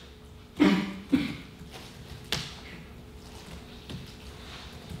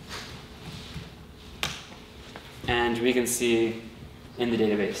 And we can see in the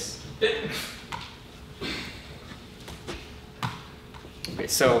database. Okay,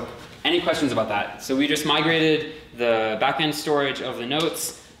 so any questions about that? So we just migrated the backend storage of the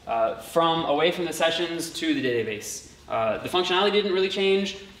notes away from the sessions to the database. The functionality didn't really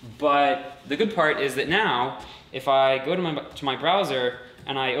change, but the good part is that now, if I go to my browser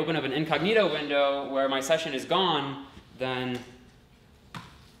and I open up an incognito window where my session is gone, then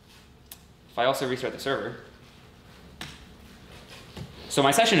if I also restart the server, so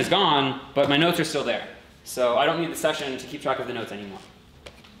my session is gone, but my notes are still there. So I don't need the session to keep track of the notes anymore.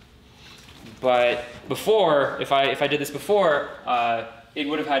 But before, if I did this before, it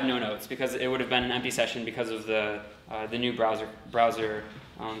would have had no notes because it would have been an empty session because of the new browser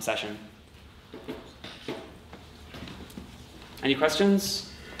session. Any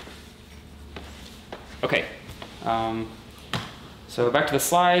questions? Okay. So back to the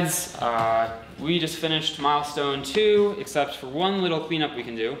slides. We just finished milestone 2, except for one little cleanup we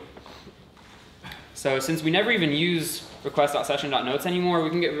can do. So since we never even use request.session.notes anymore, we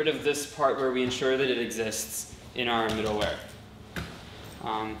can get rid of this part where we ensure that it exists in our middleware.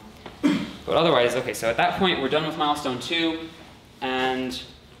 But otherwise, okay, so at that point, we're done with milestone 2. And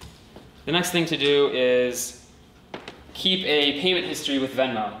the next thing to do is keep a payment history with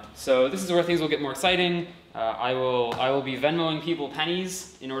Venmo. So this is where things will get more exciting. I will be Venmoing people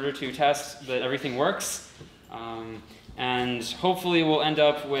pennies in order to test that everything works. And hopefully we'll end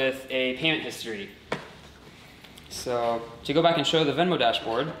up with a payment history. So to go back and show the Venmo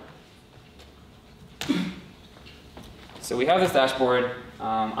dashboard. So we have this dashboard.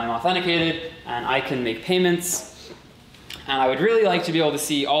 I'm authenticated, and I can make payments. And I would really like to be able to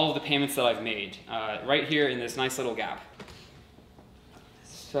see all of the payments that I've made right here in this nice little gap.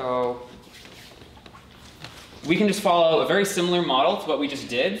 So we can just follow a very similar model to what we just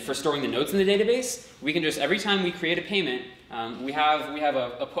did for storing the notes in the database. We can just, every time we create a payment, we have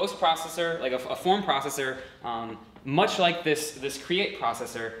a post processor, like a form processor, much like this create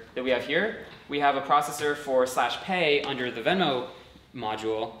processor that we have here. We have a processor for /pay under the Venmo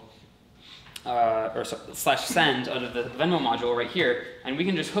module, or /send under the Venmo module right here, and we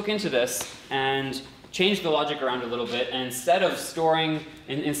can just hook into this and change the logic around a little bit, and instead of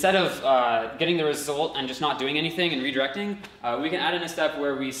getting the result and just not doing anything and redirecting, we can add in a step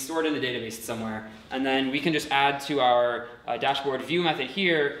where we store it in the database somewhere, and then we can just add to our dashboard view method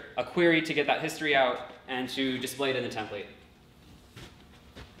here a query to get that history out and to display it in the template.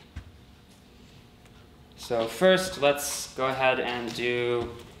 So first, let's go ahead and do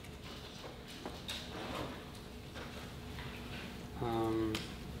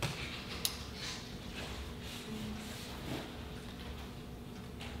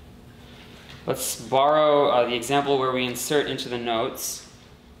let's borrow the example where we insert into the notes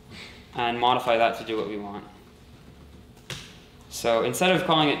and modify that to do what we want. So instead of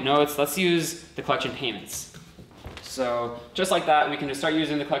calling it notes, let's use the collection payments. So just like that, we can just start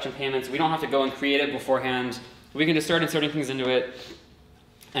using the collection payments. We don't have to go and create it beforehand. We can just start inserting things into it,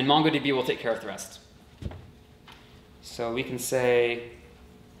 and MongoDB will take care of the rest. So we can say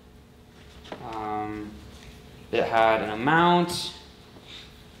it had an amount,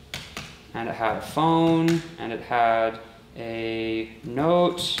 and it had a phone, and it had a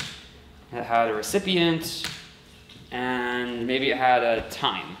note, and it had a recipient, and maybe it had a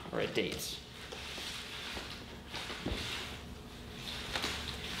time or a date.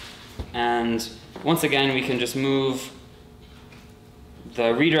 And once again, we can just move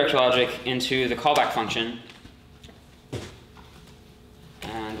the redirect logic into the callback function.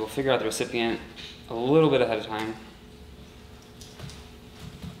 And we'll figure out the recipient a little bit ahead of time.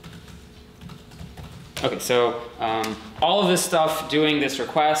 Okay, so all of this stuff doing this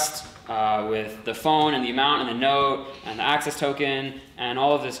request with the phone and the amount and the note and the access token and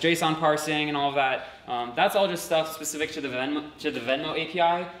all of this JSON parsing and all of that, that's all just stuff specific to the Venmo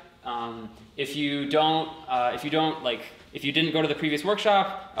API. If you didn't go to the previous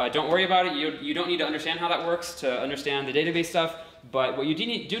workshop, don't worry about it. You don't need to understand how that works to understand the database stuff. But what you do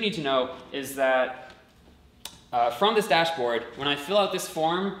need to know is that from this dashboard, when I fill out this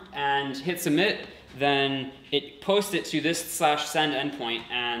form and hit submit, then it posts it to this /send endpoint,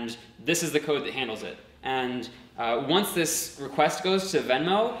 and this is the code that handles it. And once this request goes to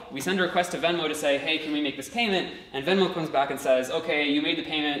Venmo, we send a request to Venmo to say, hey, can we make this payment? And Venmo comes back and says, okay, you made the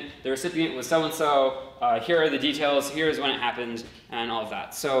payment, the recipient was so-and-so, here are the details, here's when it happened, and all of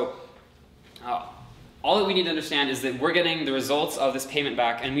that. So all that we need to understand is that we're getting the results of this payment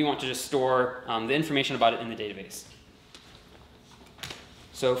back, and we want to just store the information about it in the database.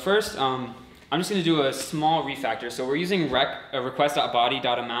 So first, I'm just going to do a small refactor. So we're using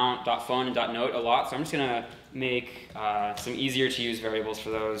request.body.amount.phone and .note a lot, so I'm just going to make some easier to use variables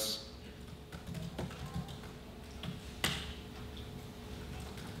for those.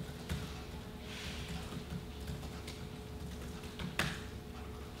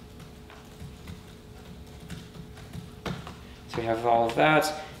 So we have all of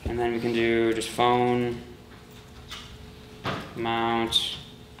that, and then we can do just phone, amount,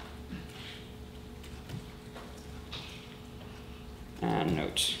 and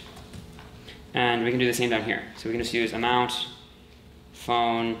note. And we can do the same down here. So we can just use amount,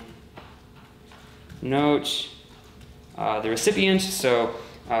 phone, note, the recipient. So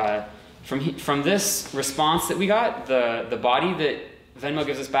from this response that we got, the body that Venmo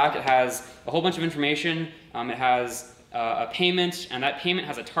gives us back. It has a whole bunch of information. It has a payment, and that payment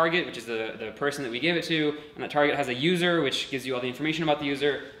has a target, which is the person that we gave it to, and that target has a user, which gives you all the information about the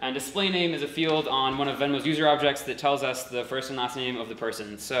user, and display name is a field on one of Venmo's user objects that tells us the first and last name of the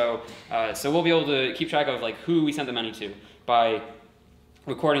person. So we'll be able to keep track of like who we sent the money to by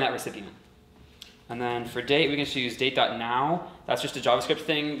recording that recipient. And then for date, we can just use date.now. That's just a JavaScript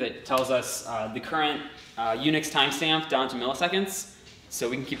thing that tells us the current Unix timestamp down to milliseconds. So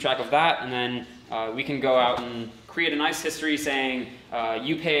we can keep track of that, and then we can go out and create a nice history saying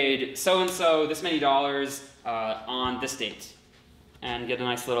you paid so-and-so this many dollars on this date, and get a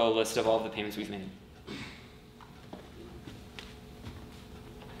nice little list of all of the payments we've made.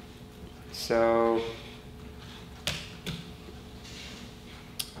 So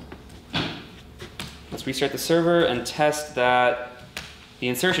let's restart the server and test that the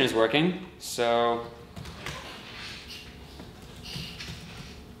insertion is working. So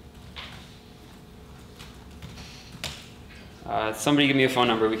somebody give me a phone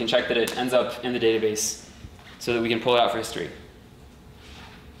number. We can check that it ends up in the database so that we can pull it out for history.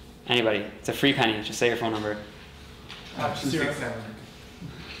 Anybody. It's a free penny. Just say your phone number. 267.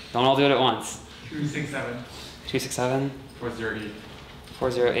 Don't all do it at once. 267. 267. 408.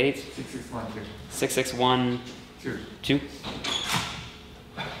 408. 6612. 6612. 2.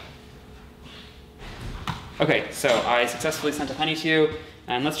 Okay, so I successfully sent a penny to you,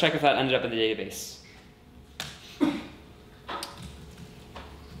 and let's check if that ended up in the database.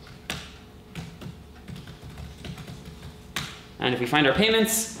 And if we find our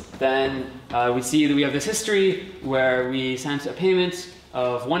payments, then we see that we have this history where we sent a payment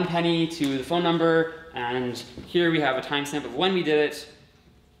of 1 penny to the phone number, and here we have a timestamp of when we did it.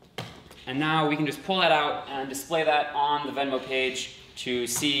 And now we can just pull that out and display that on the Venmo page to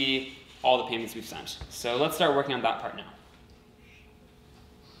see all the payments we've sent. So let's start working on that part now.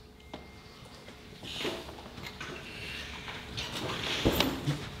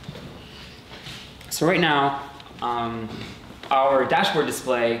 So right now, our dashboard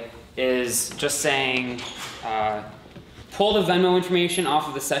display is just saying, pull the Venmo information off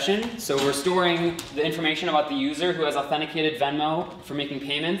of the session. So we're storing the information about the user who has authenticated Venmo for making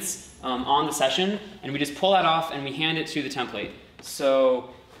payments on the session. And we just pull that off and we hand it to the template. So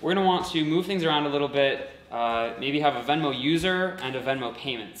we're going to want to move things around a little bit, maybe have a Venmo user and a Venmo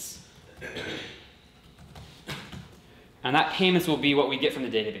payments. And that payments will be what we get from the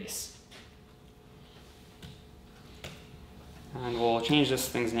database. And we'll change this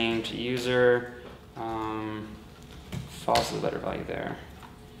thing's name to user. False is a better value there.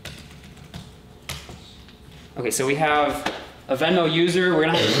 Okay, so we have a Venmo user. We're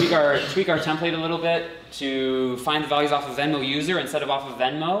going to have to tweak our template a little bit to find the values off of Venmo user instead of off of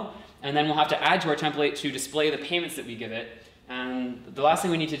Venmo. And then we'll have to add to our template to display the payments that we give it. And the last thing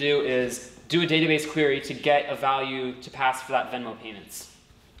we need to do is do a database query to get a value to pass for that Venmo payments.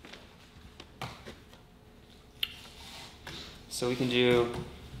 So we can do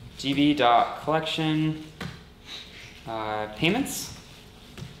db.collection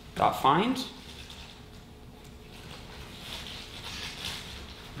payments.find.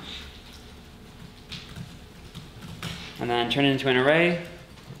 And then turn it into an array.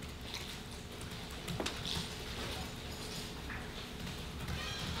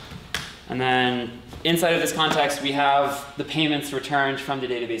 And then inside of this context, we have the payments returned from the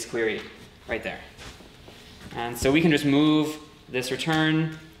database query right there. And so we can just move this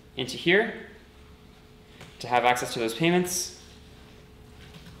return into here to have access to those payments.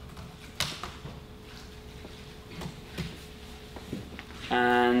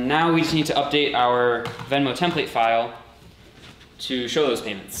 And now we just need to update our Venmo template file to show those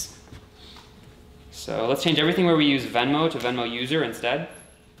payments. So let's change everything where we use Venmo to Venmo user instead.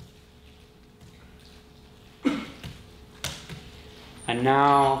 And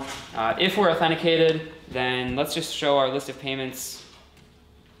now, if we're authenticated, then let's just show our list of payments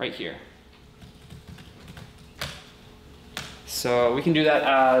right here. So we can do that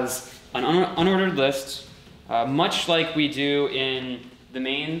as an unordered list, much like we do in the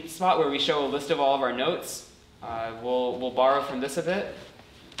main spot where we show a list of all of our notes. We'll borrow from this a bit.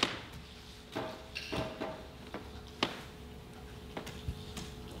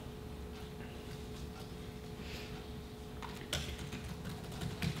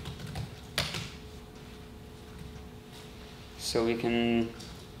 So we can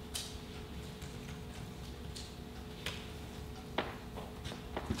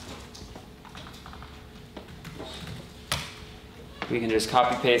just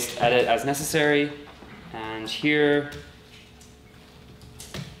copy, paste, edit as necessary. And here,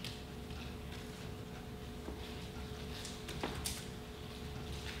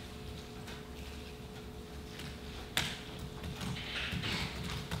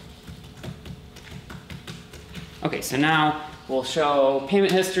 Okay, so now we'll show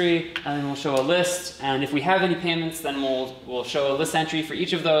payment history, and then we'll show a list, and if we have any payments, then we'll show a list entry for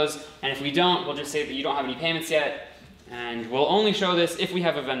each of those, and if we don't, we'll just say that you don't have any payments yet, and we'll only show this if we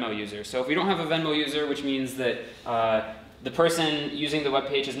have a Venmo user. So if we don't have a Venmo user, which means that the person using the web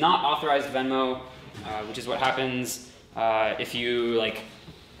page has not authorized Venmo, which is what happens if you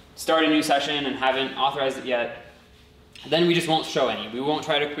start a new session and haven't authorized it yet, then we just won't show any. We won't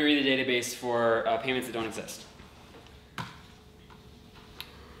try to query the database for payments that don't exist.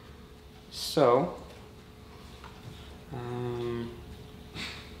 So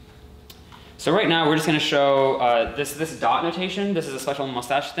right now we're just going to show this dot notation. This is a special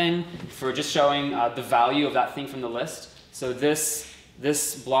mustache thing for just showing the value of that thing from the list. So this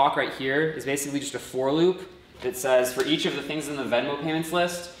block right here is basically just a for loop that says for each of the things in the Venmo payments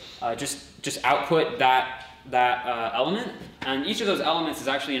list, just output that element. And each of those elements is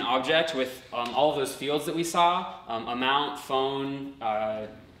actually an object with all of those fields that we saw, amount, phone,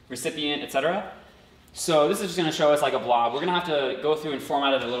 recipient, etc. So this is just going to show us like a blob. We're going to have to go through and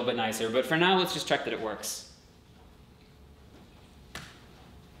format it a little bit nicer, but for now let's just check that it works.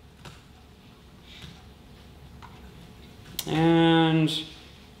 And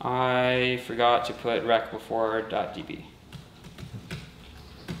I forgot to put rec before .db.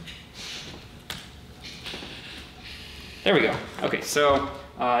 There we go. Okay, so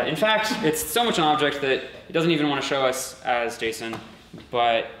in fact, it's so much an object that it doesn't even want to show us as JSON,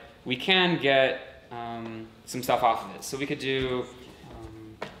 but we can get some stuff off of it. So we could do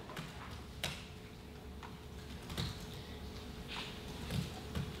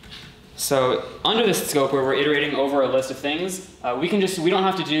so under this scope where we're iterating over a list of things, we don't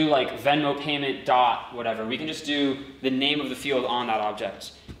have to do like Venmo payment dot whatever. We can just do the name of the field on that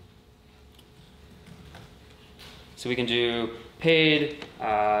object. So we can do paid,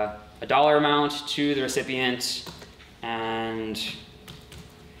 a dollar amount to the recipient, and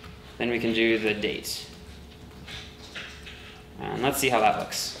then we can do the date. And let's see how that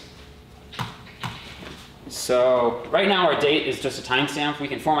looks. So right now our date is just a timestamp. We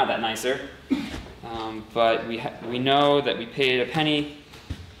can format that nicer, but we know that we paid a penny.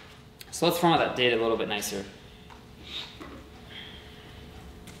 So let's format that date a little bit nicer.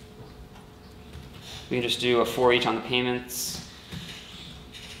 We can just do a for each on the payments.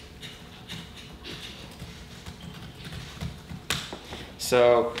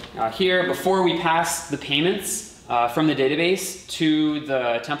 So here, before we pass the payments from the database to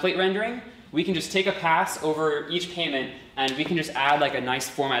the template rendering, we can just take a pass over each payment, and we can just add like a nice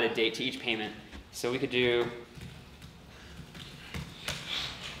formatted date to each payment. So we could do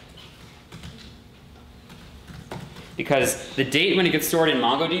because the date when it gets stored in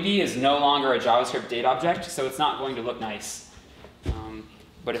MongoDB is no longer a JavaScript date object, so it's not going to look nice.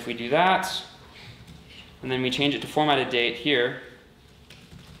 But if we do that, and then we change it to formatted date here,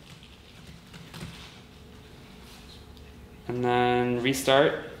 and then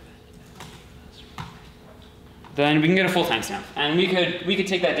restart, then we can get a full timestamp. And we could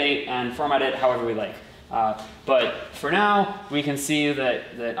take that date and format it however we like. But for now, we can see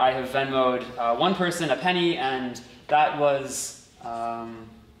that I have Venmo'd one person a penny, and that was, well,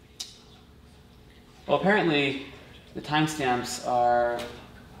 apparently the timestamps are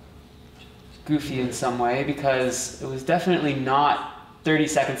goofy in some way, because it was definitely not 30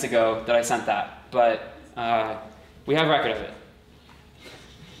 seconds ago that I sent that. But we have record of it.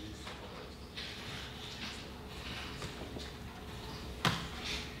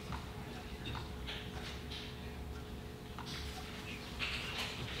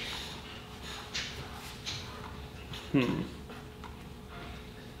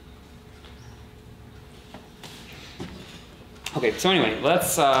 Okay, so anyway,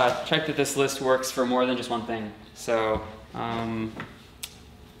 let's check that this list works for more than just one thing. So,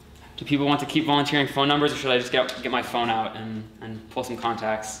 do people want to keep volunteering phone numbers, or should I just get my phone out and pull some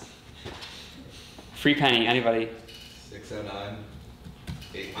contacts? Free penny, anybody?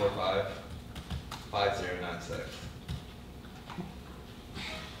 609-845-5096.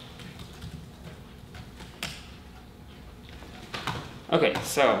 Okay,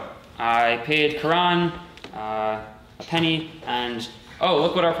 so I paid Karan a penny, and oh,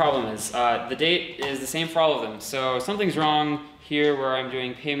 look what our problem is. The date is the same for all of them, so something's wrong here where I'm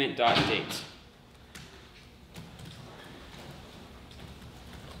doing payment.date.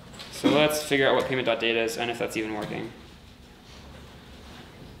 So let's figure out what payment.date is and if that's even working.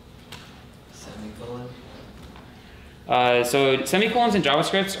 Semicolon? So semicolons in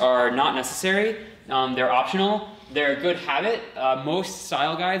JavaScript are not necessary. They're optional. They're a good habit. Most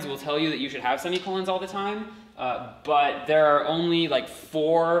style guides will tell you that you should have semicolons all the time. but there are only like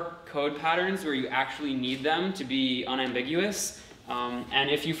 4 code patterns where you actually need them to be unambiguous. And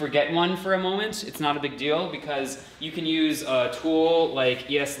if you forget one for a moment, it's not a big deal because you can use a tool like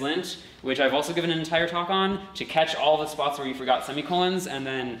ESLint, which I've also given an entire talk on, to catch all the spots where you forgot semicolons, and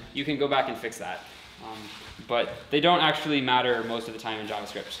then you can go back and fix that. But they don't actually matter most of the time in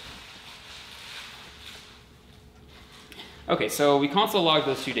JavaScript. Okay, so we console logged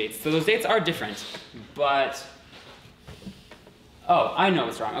those 2 dates. So those dates are different, but oh, I know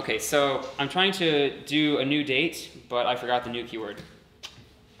what's wrong. Okay, so I'm trying to do a new date, but I forgot the new keyword.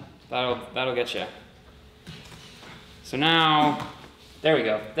 That'll get you. So now, there we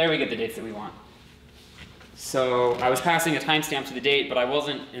go. There we get the dates that we want. So I was passing a timestamp to the date, but I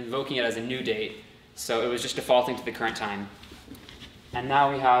wasn't invoking it as a new date, so it was just defaulting to the current time. And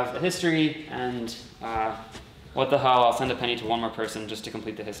now we have a history, and what the hell, I'll send a penny to one more person just to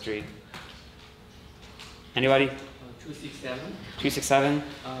complete the history. Anybody? 267. 267.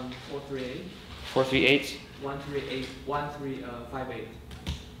 438. 438. 138. 1358.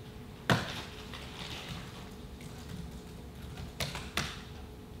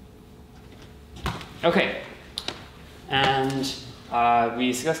 Okay. And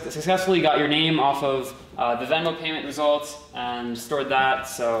we successfully got your name off of the Venmo payment results and stored that.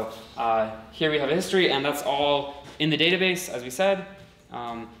 So here we have a history, and that's all in the database, as we said.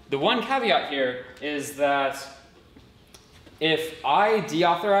 The one caveat here is that if I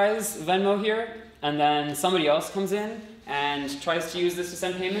deauthorize Venmo here, and then somebody else comes in and tries to use this to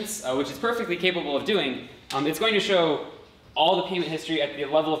send payments, which it's perfectly capable of doing, it's going to show all the payment history at the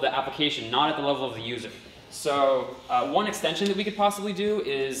level of the application, not at the level of the user. So one extension that we could possibly do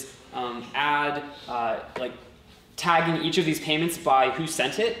is add like tagging each of these payments by who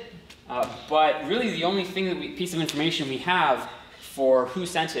sent it. But really the only piece of information we have for who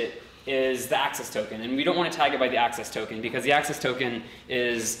sent it is the access token. And we don't want to tag it by the access token because the access token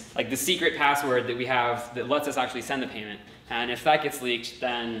is like the secret password that we have that lets us actually send the payment. And if that gets leaked,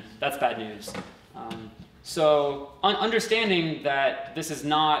 then that's bad news. So understanding that this is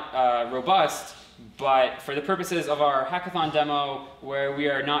not robust, but for the purposes of our hackathon demo, where we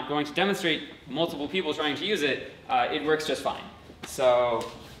are not going to demonstrate multiple people trying to use it, it works just fine. So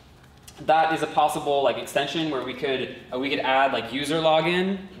that is a possible like extension where we could add like user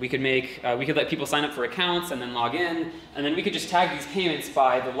login. We could let people sign up for accounts and then log in, and then we could just tag these payments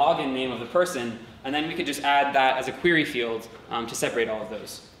by the login name of the person, and then we could just add that as a query field to separate all of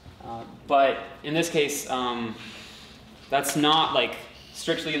those. But in this case, that's not like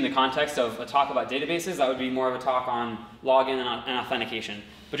strictly in the context of a talk about databases. That would be more of a talk on login and authentication.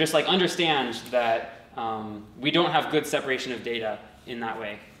 But just like understand that we don't have good separation of data in that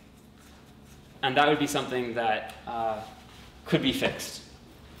way. And that would be something that could be fixed.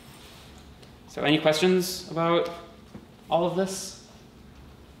 So any questions about all of this?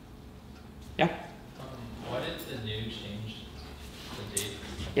 Yeah? What is the new change to date?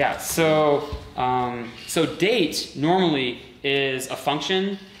 Yeah, so date normally is a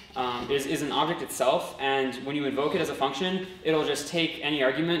function, is an object itself, and when you invoke it as a function, it'll just take any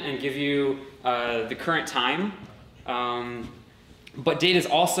argument and give you the current time. But date is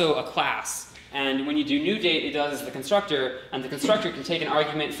also a class, and when you do new date, it does the constructor, and the constructor can take an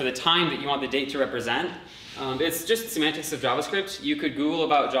argument for the time that you want the date to represent. It's just semantics of JavaScript. You could Google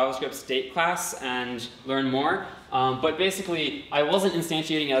about JavaScript's date class and learn more. But basically, I wasn't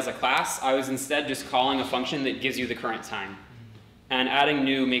instantiating it as a class. I was instead just calling a function that gives you the current time. And adding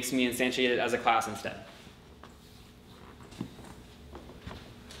new makes me instantiate it as a class instead.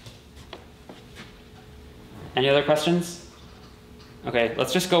 Any other questions? Okay,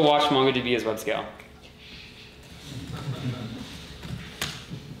 let's just go watch MongoDB as web scale.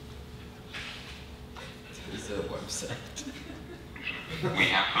 It's a website. We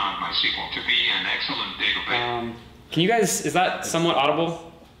have found MySQL to be an excellent database. Can you guys, is that somewhat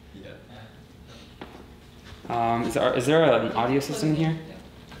audible? Yeah. Is there an audio system here?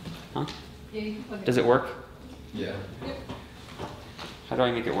 Huh? Yeah, you can plug it. Does it work? Yeah. How do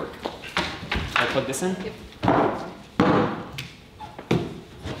I make it work? Do I plug this in? Yep.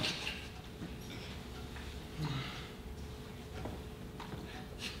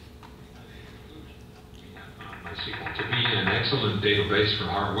 MySQL to be an excellent database for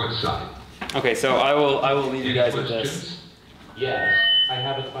our website. Okay, so I will leave you Any guys with this. questions? Yes, I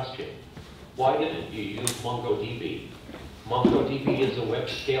have a question. Why didn't you use MongoDB? MongoDB is a web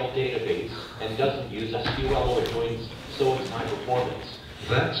scale database and doesn't use SQL or joins, so it's high performance.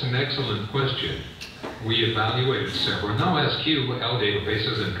 That's an excellent question. We evaluated several NoSQL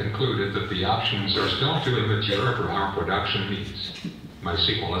databases and concluded that the options are still too immature for our production needs.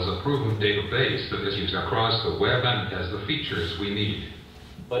 MySQL is a proven database that is used across the web and has the features we need.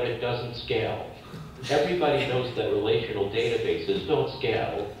 But it doesn't scale. Everybody knows that relational databases don't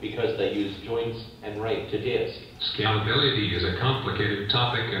scale because they use joins and write to disk. Scalability is a complicated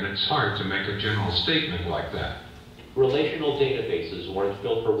topic, and it's hard to make a general statement like that. Relational databases weren't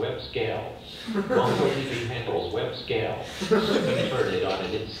built for web scale. MongoDB handles web scale. You turn it on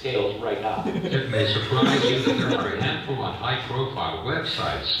and it scales right up. It may surprise you that there are a handful of high-profile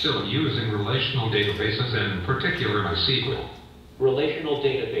websites still using relational databases, and in particular MySQL. Relational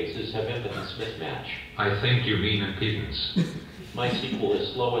databases have impedance mismatch. I think you mean impedance. MySQL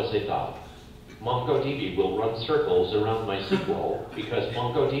is slow as a dog. MongoDB will run circles around MySQL because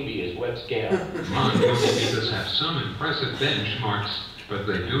MongoDB is web scale. MongoDB does have some impressive benchmarks, but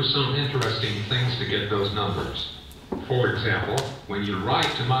they do some interesting things to get those numbers. For example, when you write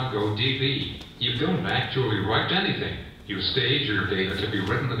to MongoDB, you don't actually write anything. You stage your data to be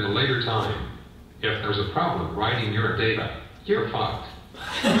written at a later time. If there's a problem writing your data, you're fucked.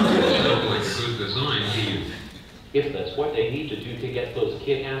 It sounds like a good design to you. If that's what they need to do to get those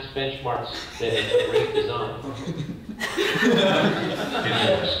kid-ass benchmarks, then it's a great design. If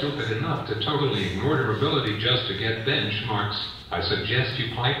you're stupid enough to totally ignore durability just to get benchmarks, I suggest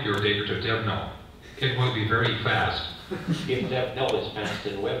you pipe your data to DevNull. It will be very fast. If DevNull is fast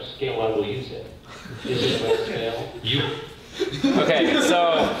in web scale, I will use it. Is it web scale? Okay,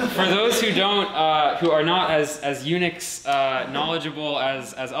 so for those who don't, who are not as Unix knowledgeable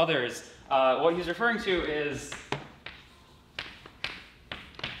as others, what he's referring to is,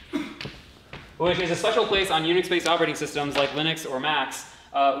 which is a special place on Unix-based operating systems like Linux or Macs,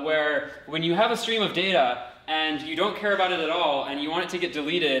 where when you have a stream of data and you don't care about it at all, and you want it to get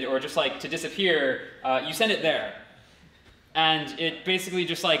deleted or just like to disappear, you send it there, and it basically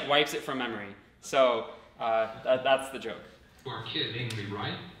just like wipes it from memory. So that's the joke. You're kidding me,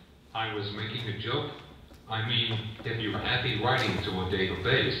 right? I was making a joke. I mean, if you're happy writing to a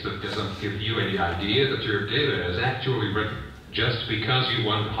database that doesn't give you any idea that your data is actually written just because you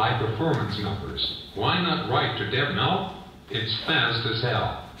want high performance numbers, why not write to DevNull? It's fast as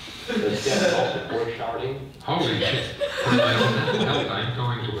hell. Does DevNull support sharding? Holy shit. For my own mental health, I'm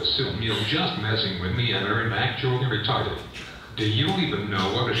going to assume you're just messing with me and are actually retarded. Do you even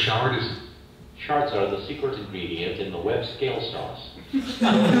know what a shard is? Shards are the secret ingredient in the web scale sauce.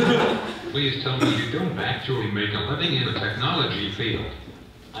 Please tell me you don't actually make a living in the technology field.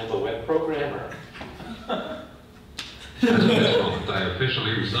 I'm a web programmer. As of this moment, I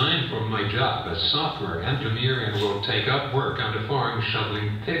officially resigned from my job as software engineer and will take up work on the farm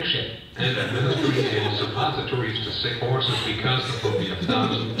shoveling pig shit and administering suppositories to sick horses because it will be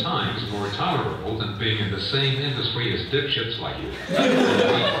 1,000 times more tolerable than being in the same industry as dipshits like you. Read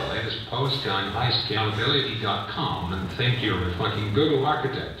the latest post on highscalability.com and think you're a fucking Google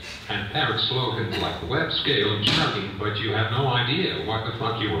architect and parrot slogans like web scale and sharding, but you have no idea what the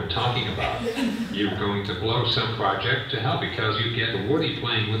fuck you were talking about. You're going to blow some project to hell because you get Woody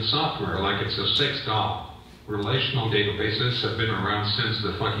playing with software like it's a sex doll. Relational databases have been around since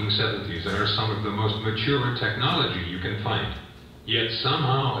the fucking 70s and are some of the most mature technology you can find. Yet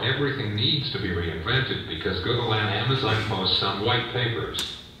somehow everything needs to be reinvented because Google and Amazon post some white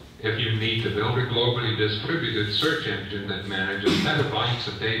papers. If you need to build a globally distributed search engine that manages petabytes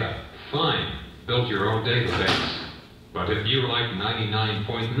of data, fine, build your own database. But if you're like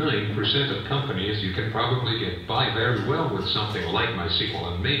 99.9% of companies, you can probably get by very well with something like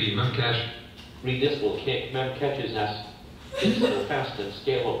MySQL and maybe Memcache. Redis will kick Memcache's ass. It's so fast and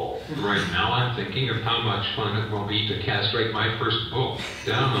scalable. Right now I'm thinking of how much fun it will be to castrate my first bull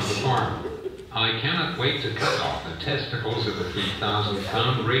down on the farm. I cannot wait to cut off the testicles of the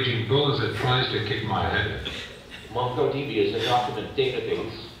 3,000-pound raging bull as it tries to kick my head in. MongoDB is a document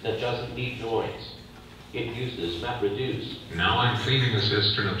database that doesn't need noise. It uses MapReduce. Now I'm cleaning a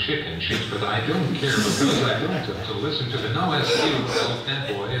cistern of chicken shit, but I don't care because I don't have to listen to the NoSQL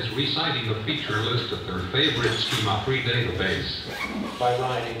fanboys reciting the feature list of their favorite schema-free database. By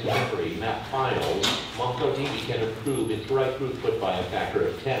writing to memory map files, MongoDB can improve its write throughput by a factor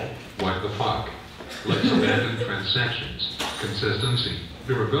of 10. What the fuck? Let's abandon transactions, consistency,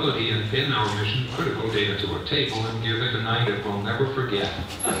 durability, and pin our mission-critical data to a table and give it a night it will never forget.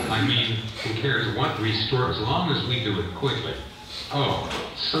 I mean, who cares what we store as long as we do it quickly? Oh,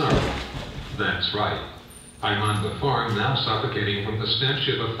 sorry. That's right. I'm on the farm now suffocating from the stench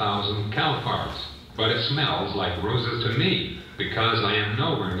of 1,000 cow farts. But it smells like roses to me, because I am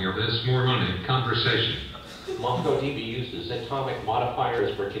nowhere near this moronic conversation. MongoDB uses atomic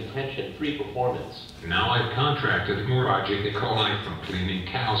modifiers for contention-free performance. Now I've contracted hemorrhagic E. coli from cleaning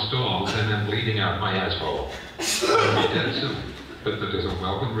cow stalls and then bleeding out my asshole. I'll be dead soon. but that is a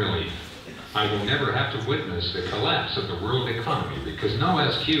welcome relief. I will never have to witness the collapse of the world economy because no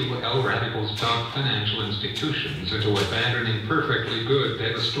SQL radicals talk financial institutions into abandoning perfectly good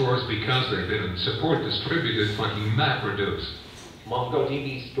data stores because they didn't support distributed fucking MapReduce.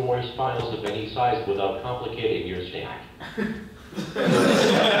 MongoDB stores files of any size without complicating your stack. Thank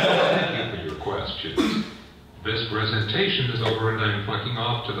you for your questions. This presentation is over and I'm fucking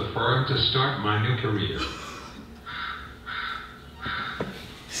off to the forum to start my new career.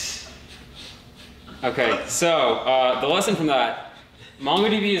 Okay, so the lesson from that,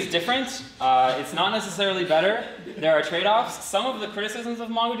 MongoDB is different. It's not necessarily better. There are trade-offs. Some of the criticisms of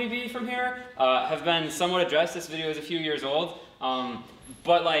MongoDB from here have been somewhat addressed. This video is a few years old.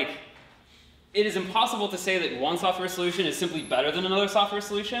 But like, it is impossible to say that one software solution is simply better than another software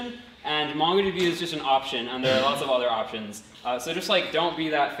solution. And MongoDB is just an option, and there are lots of other options. So just like, don't be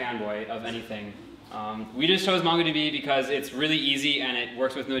that fanboy of anything. We just chose MongoDB because it's really easy and it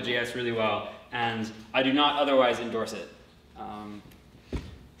works with Node.js really well. And I do not otherwise endorse it.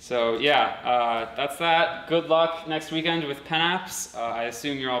 So yeah, that's that. Good luck next weekend with PenApps. I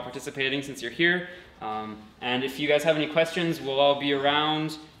assume you're all participating since you're here. And if you guys have any questions, we'll all be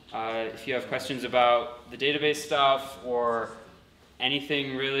around. If you have questions about the database stuff or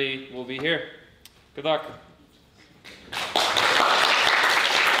anything really, we'll be here. Good luck.